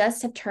I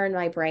just have turned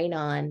my brain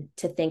on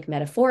to think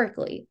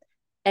metaphorically.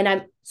 And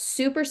I'm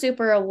super,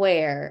 super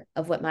aware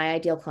of what my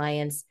ideal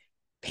clients'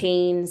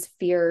 pains,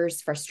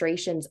 fears,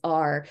 frustrations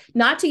are,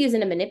 not to use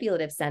in a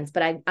manipulative sense,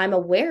 but I'm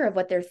aware of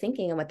what they're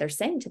thinking and what they're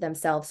saying to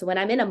themselves. So when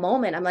I'm in a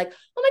moment, I'm like,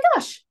 oh my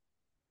gosh,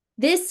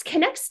 this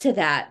connects to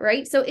that,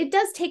 right? So it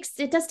does take,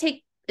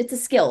 it's a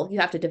skill you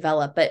have to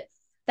develop, but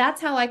that's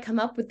how I come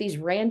up with these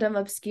random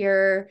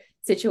obscure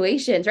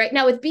situations. Right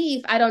now with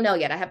beef, I don't know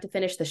yet. I have to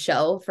finish the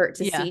show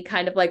to Yeah. see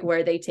kind of like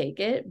where they take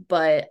it,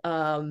 but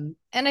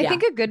And I yeah.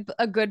 think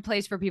a good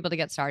place for people to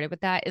get started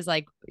with that is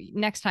like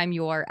next time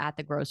you're at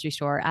the grocery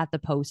store, at the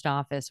post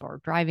office, or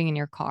driving in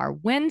your car,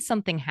 when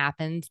something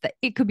happens that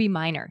it could be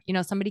minor, you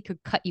know, somebody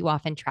could cut you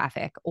off in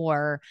traffic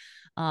or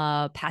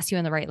pass you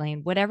in the right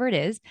lane, whatever it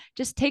is,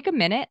 just take a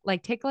minute,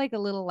 like take like a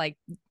little like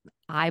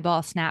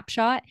eyeball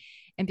snapshot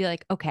and be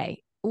like,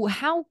 okay,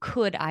 how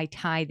could I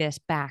tie this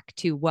back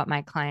to what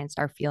my clients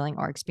are feeling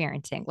or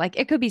experiencing? Like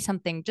it could be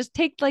something, just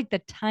take like the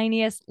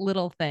tiniest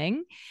little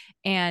thing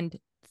and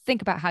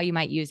think about how you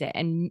might use it,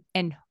 and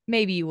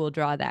maybe you will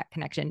draw that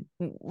connection.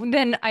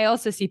 Then I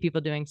also see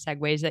people doing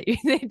segues that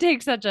they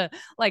take such a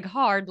like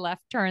hard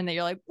left turn that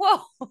you're like,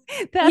 whoa,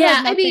 that has Yeah,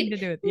 I nothing mean, to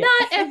do with yeah.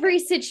 not every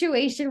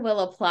situation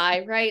will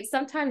apply, right?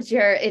 Sometimes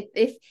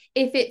if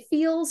it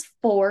feels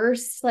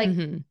forced, like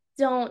Mm-hmm.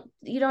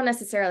 you don't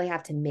necessarily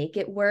have to make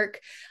it work.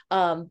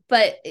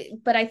 But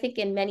I think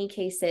in many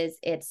cases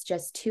it's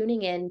just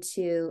tuning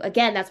into,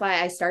 again, that's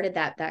why I started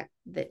that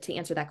to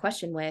answer that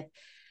question with,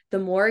 the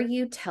more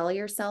you tell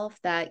yourself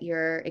that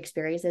your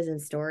experiences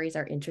and stories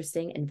are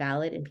interesting and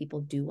valid and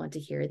people do want to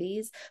hear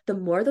these, the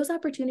more those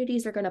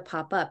opportunities are going to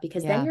pop up,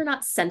 because then Yeah, you're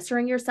not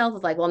censoring yourself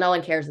of like, well, no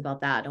one cares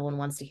about that. No one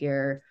wants to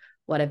hear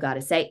what I've got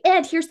to say.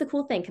 And here's the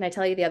cool thing. Can I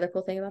tell you the other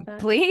cool thing about that?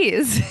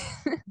 please.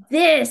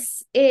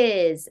 This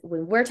is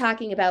when we're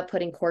talking about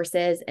putting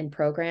courses and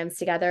programs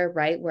together,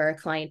 right? Where a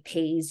client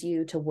pays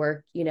you to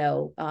work,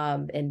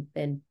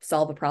 and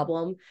solve a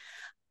problem.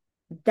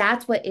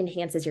 That's what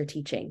enhances your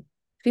teaching.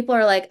 People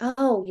are like,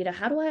 oh,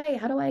 how do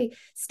I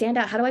stand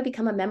out? How do I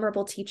become a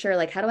memorable teacher?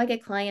 Like, how do I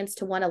get clients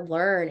to want to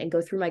learn and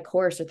go through my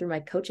course or through my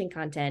coaching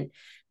content?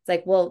 It's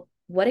like, well,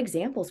 what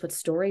examples, what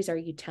stories are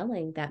you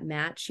telling that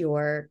match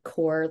your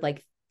core,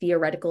 like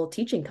theoretical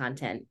teaching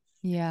content,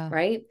 Yeah.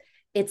 right?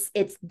 It's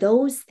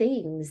those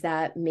things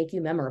that make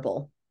you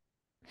memorable.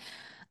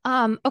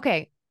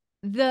 Okay.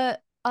 The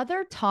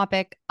other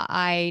topic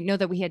I know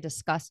that we had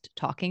discussed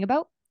talking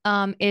about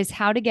is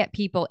how to get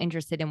people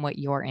interested in what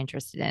you're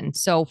interested in.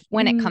 So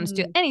when it comes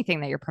to Mm.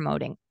 anything that you're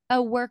promoting,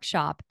 a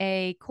workshop,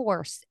 a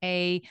course,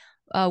 a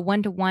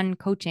one-to-one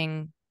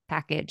coaching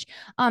package,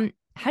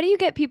 how do you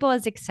get people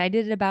as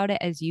excited about it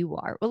as you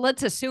are? Well,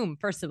 let's assume,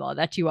 first of all,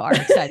 that you are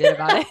excited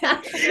about it. I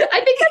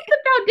think that's the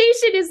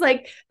foundation is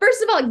like,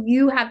 first of all,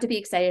 you have to be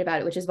excited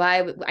about it, which is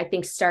why I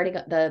think starting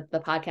the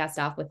podcast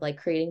off with like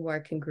creating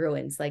more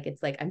congruence, like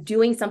it's like, I'm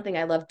doing something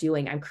I love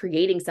doing. I'm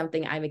creating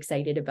something I'm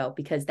excited about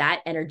because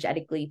that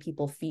energetically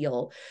people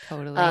feel.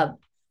 Totally.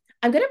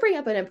 I'm going to bring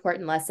up an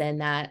important lesson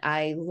that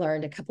I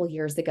learned a couple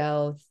years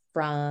ago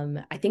from,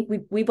 I think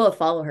we both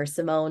follow her,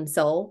 Simone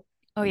Soul.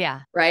 Oh,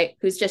 yeah. Right.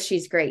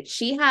 She's great.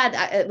 She had,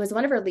 it was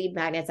one of her lead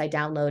magnets I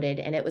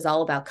downloaded, and it was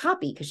all about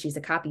copy because she's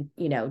a copy,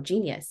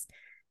 genius.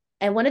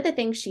 And one of the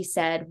things she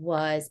said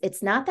was,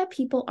 it's not that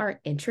people aren't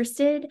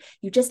interested.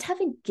 You just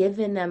haven't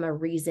given them a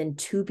reason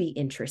to be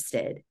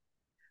interested.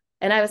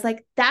 And I was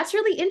like, that's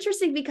really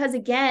interesting because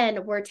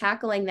again, we're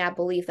tackling that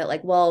belief that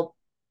like, well,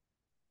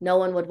 no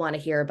one would want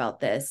to hear about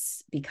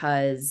this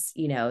because,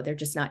 they're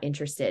just not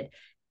interested.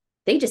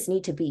 They just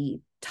need to be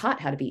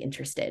taught how to be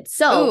interested.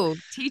 So, ooh,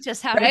 teach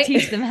us how to right?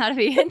 teach them how to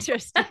be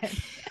interested.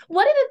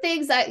 One of the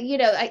things that,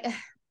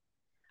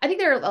 I think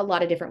there are a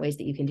lot of different ways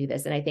that you can do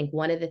this. And I think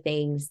one of the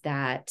things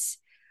that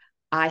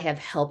I have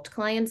helped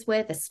clients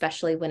with,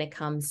 especially when it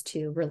comes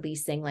to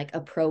releasing like a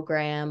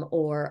program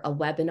or a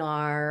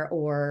webinar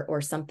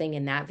or something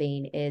in that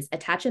vein, is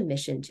attach a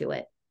mission to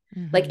it.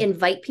 Like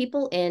invite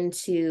people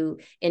into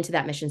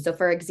that mission. So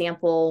for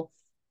example,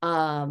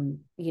 I'm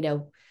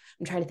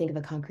trying to think of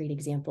a concrete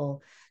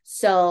example.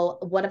 So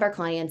one of our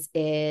clients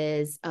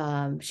is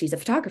she's a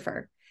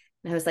photographer.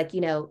 And I was like,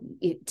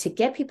 to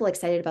get people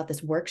excited about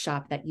this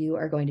workshop that you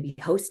are going to be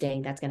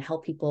hosting, that's going to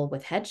help people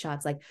with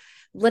headshots. Like,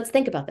 let's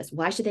think about this.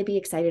 Why should they be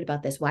excited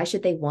about this? Why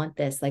should they want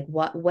this? Like,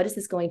 what is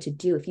this going to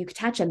do? If you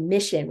attach a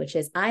mission, which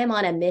is I am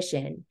on a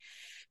mission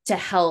to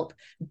help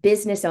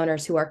business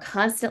owners who are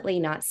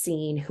constantly not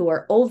seen, who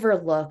are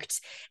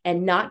overlooked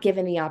and not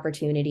given the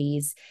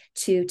opportunities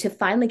to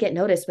finally get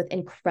noticed with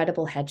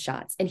incredible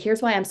headshots. And here's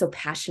why I'm so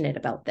passionate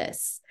about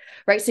this,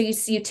 right? So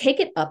you take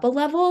it up a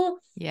level,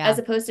 as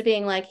opposed to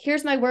being like,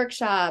 here's my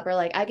workshop, or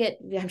like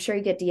I'm sure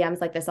you get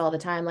DMs like this all the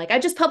time. Like, I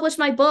just published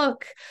my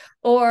book,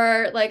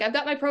 or like, I've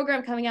got my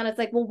program coming out. It's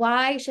like, well,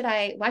 why should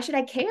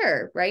I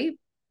care? Right?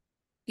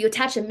 You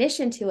attach a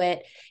mission to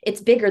it. It's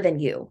bigger than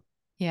you.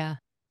 Yeah.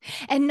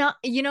 And not,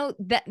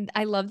 that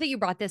I love that you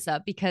brought this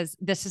up because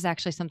this is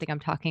actually something I'm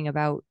talking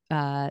about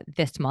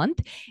this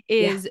month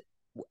is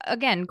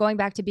again, going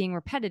back to being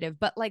repetitive,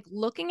 but like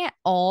looking at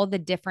all the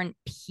different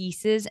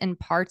pieces and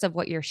parts of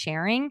what you're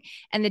sharing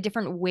and the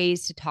different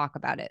ways to talk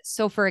about it.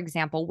 So, for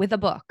example, with a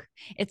book,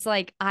 it's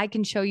like I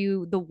can show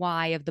you the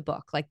why of the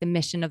book, like the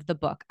mission of the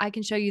book. I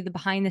can show you the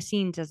behind the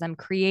scenes as I'm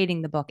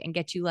creating the book and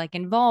get you like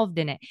involved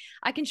in it.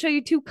 I can show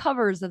you 2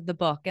 covers of the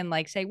book and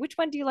like say, which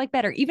one do you like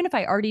better? Even if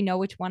I already know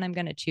which one I'm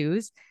going to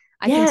choose,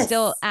 I can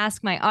still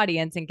ask my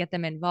audience and get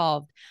them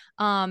involved.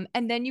 And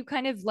then you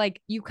kind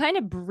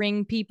of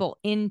bring people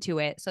into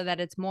it so that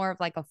it's more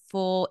of like a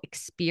full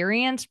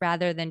experience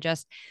rather than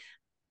just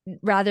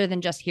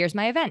here's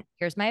my event,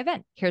 here's my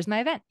event, here's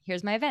my event,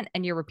 here's my event.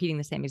 And you're repeating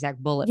the same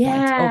exact bullet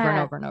points over and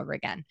over and over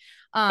again.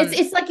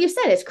 It's like you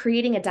said, it's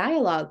creating a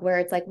dialogue where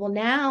it's like, well,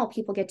 now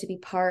people get to be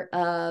part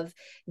of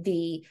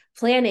the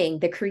planning,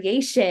 the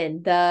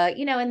creation,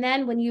 and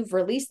then when you've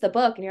released the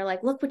book and you're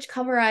like, look which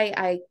cover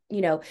I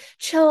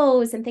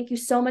chose, and thank you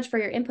so much for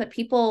your input.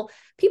 People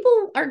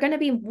are going to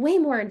be way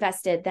more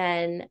invested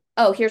than,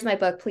 oh, here's my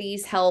book,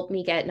 please help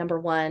me get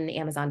 #1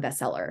 Amazon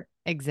bestseller.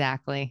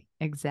 Exactly.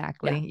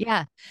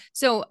 Yeah.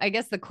 So I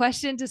guess the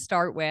question to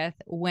start with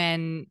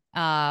when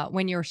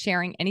you're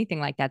sharing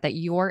anything like that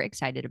you're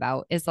excited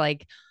about is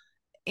like,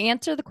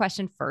 answer the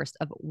question first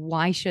of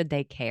why should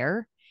they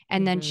care?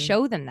 And then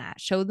show them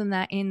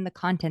that in the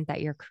content that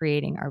you're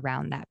creating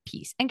around that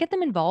piece and get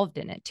them involved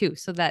in it too.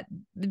 So that,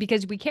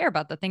 because we care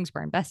about the things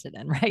we're invested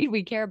in, right?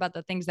 We care about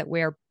the things that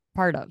we're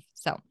part of.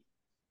 So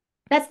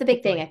that's the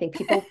big thing. I think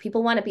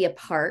people want to be a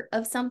part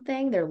of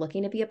something. They're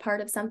looking to be a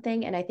part of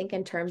something. And I think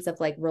in terms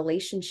of like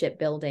relationship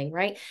building,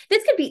 right?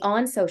 This could be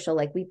on social,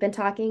 like we've been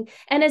talking.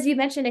 And as you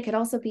mentioned, it could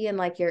also be in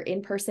like your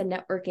in-person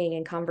networking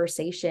and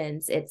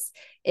conversations. It's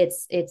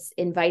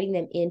inviting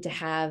them in to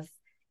have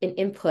an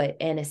input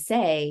and a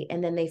say,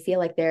 and then they feel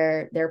like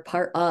they're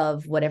part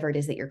of whatever it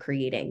is that you're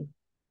creating.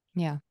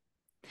 Yeah.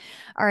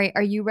 All right.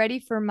 Are you ready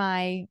for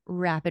my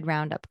rapid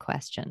roundup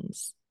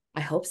questions?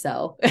 I hope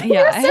so.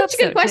 Yeah, such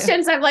good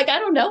questions. I'm like, I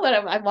don't know what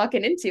I'm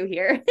walking into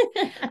here.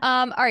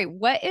 All right.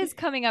 What is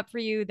coming up for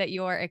you that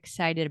you're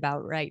excited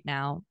about right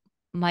now?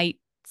 Might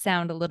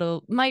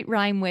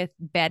rhyme with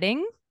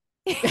bedding.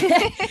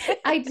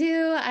 I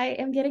do. I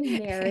am getting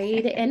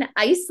married in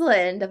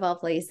Iceland, of all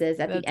places,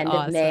 at the end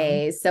of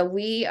May. So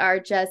we are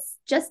just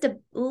a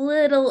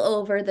little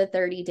over the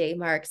 30-day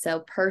mark.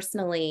 So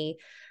personally,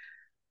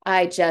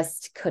 I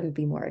just couldn't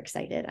be more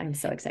excited. I'm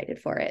so excited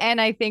for it.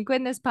 And I think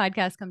when this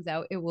podcast comes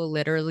out, it will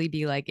literally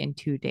be like in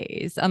 2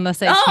 days,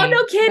 unless I Oh, change no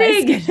my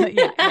kidding. schedule.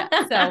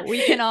 Yeah. So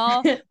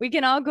we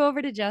can all go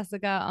over to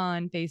Jessica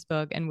on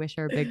Facebook and wish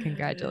her a big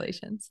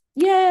congratulations.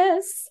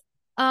 Yes.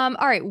 All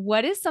right.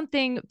 What is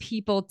something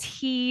people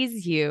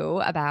tease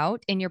you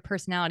about in your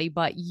personality,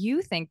 but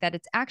you think that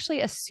it's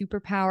actually a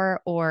superpower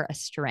or a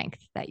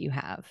strength that you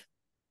have?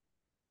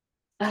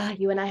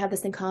 You and I have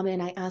this in common.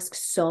 I ask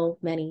so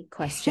many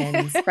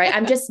questions, right?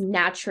 I'm just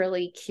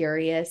naturally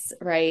curious,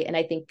 right? And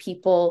I think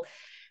people,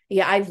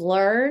 yeah, I've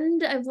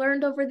learned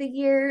over the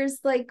years,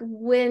 like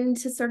when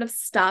to sort of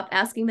stop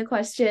asking the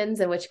questions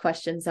and which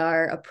questions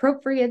are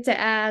appropriate to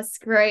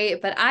ask,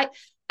 right? But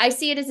I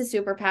see it as a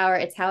superpower.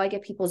 It's how I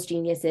get people's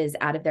geniuses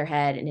out of their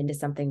head and into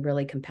something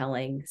really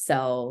compelling.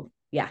 So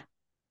yeah.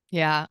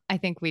 Yeah, I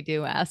think we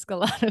do ask a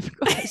lot of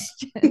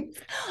questions.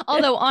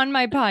 Although on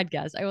my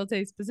podcast, I will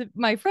say specific,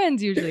 my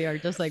friends usually are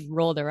just like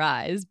roll their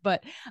eyes,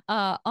 but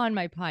on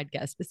my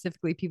podcast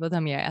specifically, people tell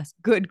me I ask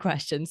good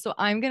questions. So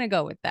I'm gonna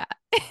go with that.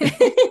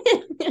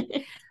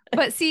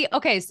 But see,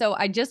 okay, so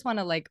I just want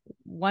to like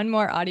one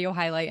more audio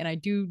highlight, and I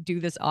do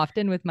this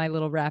often with my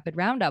little rapid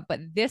roundup, but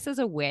this is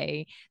a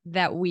way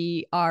that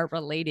we are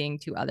relating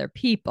to other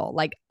people,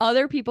 like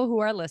other people who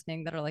are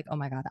listening that are like, oh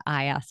my God,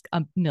 I ask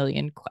a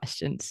million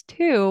questions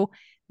too.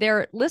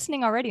 They're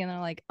listening already and they're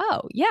like,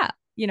 oh, yeah,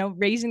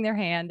 raising their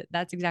hand.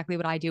 That's exactly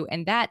what I do.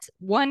 And that's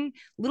one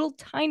little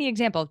tiny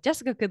example.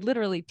 Jessica could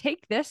literally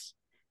take this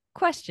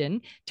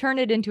question, turn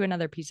it into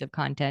another piece of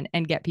content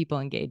and get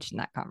people engaged in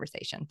that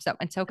conversation. So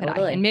could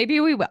I. And maybe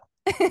we will.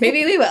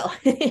 Maybe we will.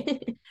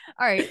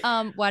 All right.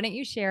 Why don't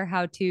you share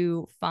how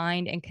to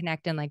find and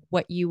connect and like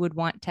what you would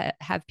want to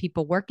have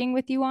people working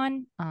with you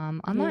on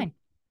online?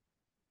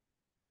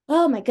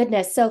 Oh my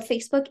goodness. So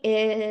Facebook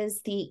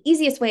is the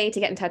easiest way to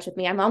get in touch with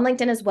me. I'm on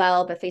LinkedIn as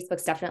well, but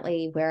Facebook's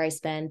definitely where I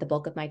spend the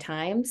bulk of my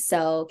time.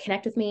 So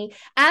connect with me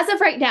as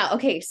of right now.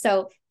 Okay.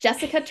 So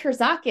Jessica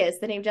Terzakis,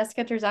 the name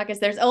Jessica Terzakis,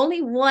 there's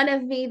only one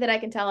of me that I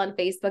can tell on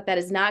Facebook. That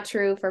is not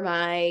true for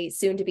my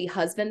soon to be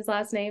husband's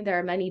last name. There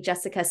are many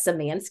Jessica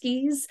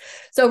Samanskis.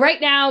 So right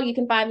now you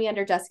can find me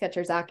under Jessica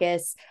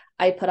Terzakis.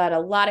 I put out a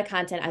lot of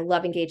content. I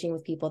love engaging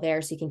with people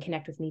there, so you can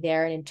connect with me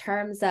there. And in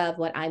terms of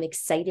what I'm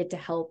excited to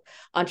help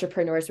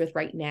entrepreneurs with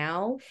right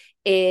now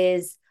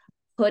is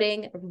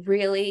putting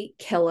really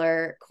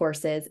killer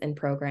courses and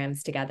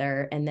programs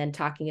together and then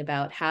talking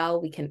about how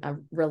we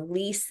can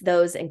release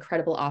those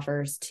incredible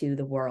offers to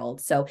the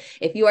world. So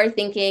if you are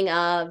thinking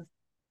of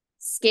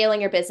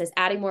scaling your business,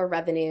 adding more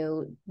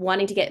revenue,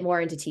 wanting to get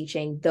more into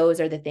teaching, those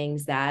are the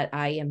things that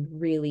I am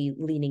really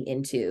leaning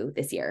into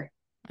this year.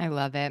 I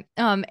love it.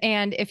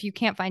 And if you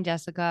can't find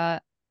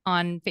Jessica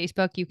on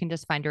Facebook, you can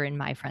just find her in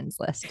my friends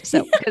list.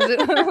 So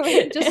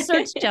just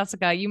search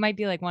Jessica. You might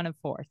be like one of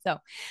 4. So,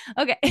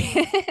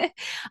 okay.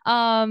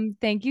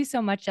 Thank you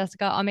so much,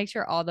 Jessica. I'll make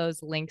sure all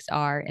those links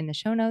are in the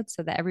show notes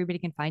so that everybody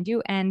can find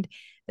you. And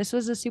this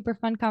was a super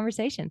fun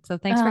conversation. So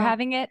thanks for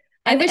having it.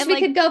 I wish we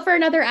could go for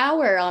another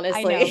hour,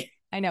 honestly.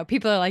 I know.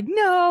 People are like,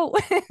 no.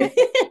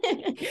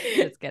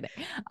 Just kidding.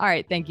 All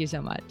right. Thank you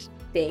so much.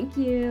 Thank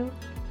you.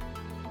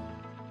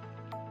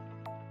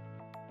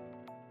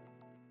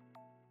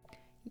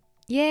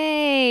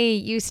 Yay,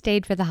 you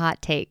stayed for the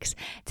hot takes.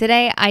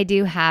 Today, I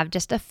do have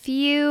just a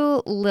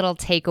few little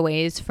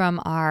takeaways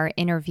from our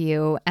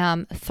interview,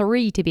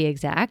 3 to be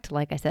exact,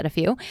 like I said, a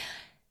few.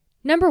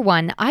 Number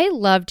 1, I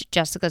loved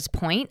Jessica's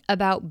point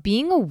about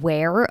being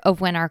aware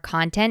of when our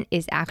content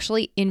is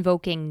actually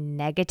invoking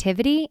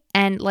negativity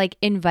and like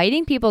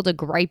inviting people to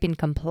gripe and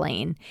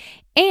complain.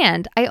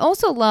 And I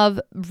also love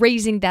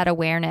raising that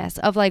awareness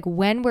of like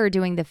when we're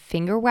doing the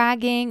finger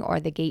wagging or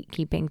the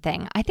gatekeeping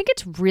thing. I think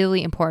it's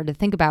really important to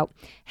think about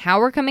how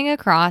we're coming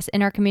across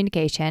in our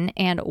communication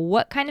and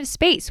what kind of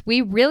space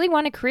we really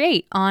want to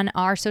create on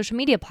our social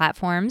media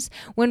platforms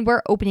when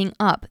we're opening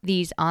up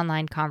these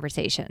online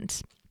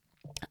conversations.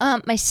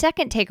 My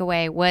second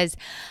takeaway was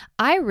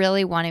I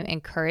really want to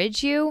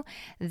encourage you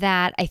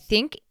that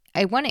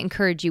I want to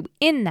encourage you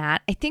in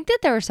that. I think that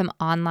there are some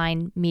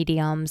online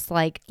mediums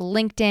like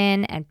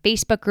LinkedIn and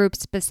Facebook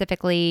groups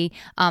specifically,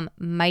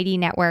 Mighty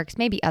Networks,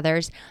 maybe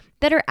others,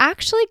 that are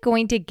actually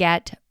going to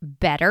get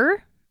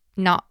better,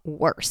 not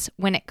worse,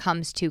 when it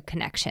comes to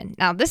connection.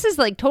 Now, this is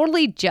like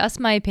totally just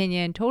my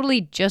opinion,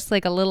 totally just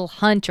like a little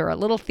hunch or a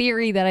little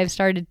theory that I've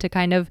started to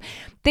kind of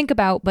think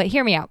about, but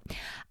hear me out.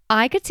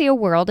 I could see a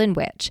world in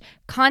which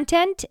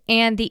content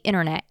and the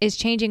internet is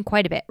changing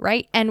quite a bit,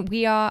 right? And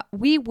we are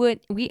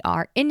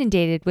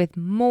inundated with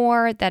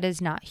more that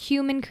is not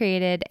human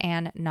created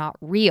and not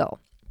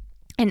real.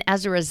 And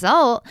as a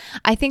result,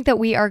 I think that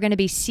we are going to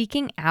be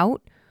seeking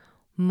out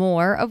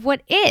more of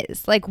what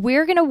is. Like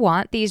we're going to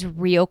want these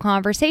real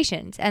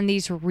conversations and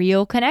these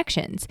real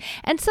connections.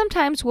 And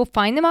sometimes we'll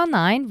find them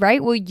online,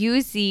 right? We'll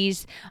use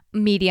these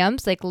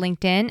mediums like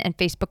LinkedIn and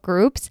Facebook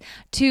groups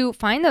to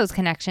find those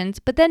connections,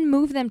 but then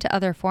move them to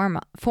other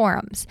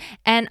forums.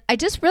 And I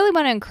just really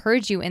want to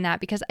encourage you in that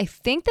because I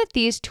think that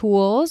these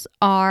tools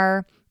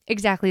are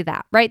exactly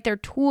that, right? They're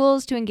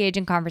tools to engage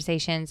in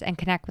conversations and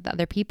connect with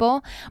other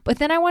people. But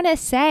then I want to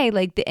say,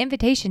 like, the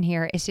invitation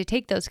here is to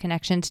take those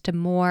connections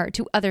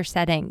to other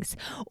settings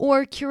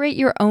or curate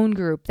your own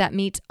group that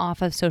meets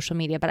off of social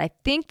media. But I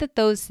think that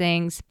those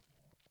things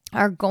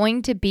are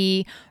going to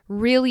be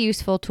really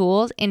useful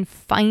tools in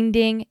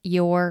finding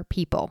your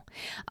people.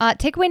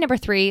 Takeaway number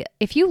 3,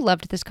 if you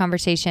loved this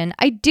conversation,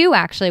 I do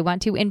actually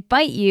want to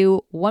invite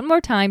you one more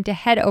time to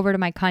head over to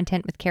my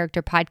Content with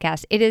Character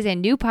podcast. It is a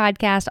new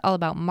podcast all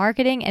about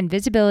marketing and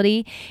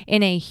visibility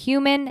in a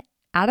human,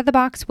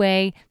 out-of-the-box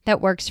way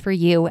that works for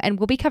you. And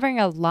we'll be covering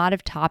a lot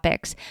of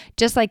topics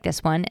just like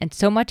this one and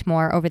so much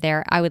more over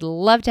there. I would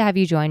love to have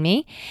you join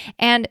me.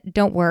 And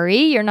don't worry,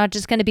 you're not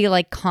just going to be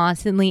like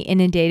constantly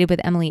inundated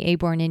with Emily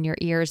Aborn in your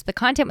ears. The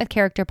Content with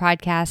Character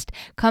podcast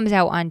comes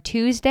out on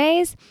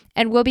Tuesdays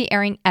and we'll be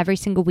airing every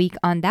single week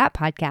on that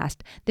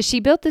podcast. The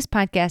She Built This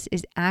podcast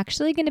is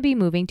actually going to be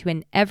moving to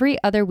an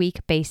every other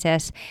week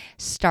basis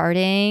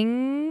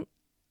starting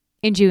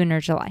in June or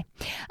July.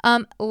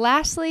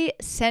 Lastly,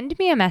 send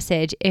me a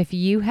message if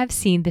you have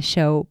seen the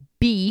show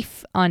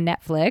Beef on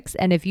Netflix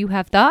and if you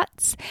have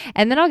thoughts,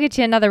 and then I'll get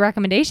you another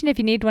recommendation if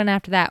you need one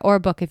after that, or a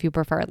book if you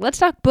prefer. Let's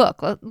talk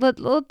book.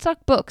 Let's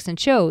talk books and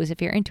shows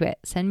if you're into it.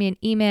 Send me an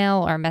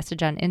email or a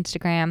message on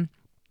Instagram.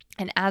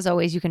 And as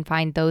always, you can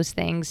find those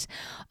things,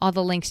 all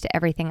the links to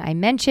everything I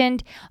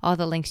mentioned, all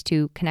the links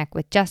to connect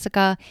with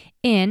Jessica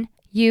in,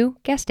 you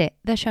guessed it,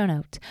 the show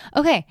notes.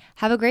 Okay,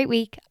 have a great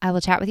week. I will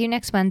chat with you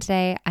next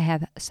Wednesday. I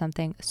have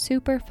something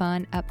super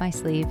fun up my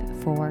sleeve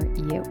for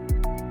you.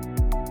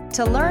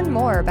 To learn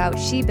more about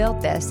She Built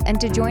This and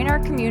to join our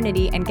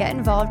community and get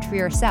involved for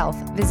yourself,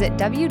 visit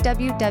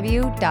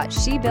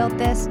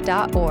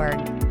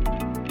www.shebuiltthis.org.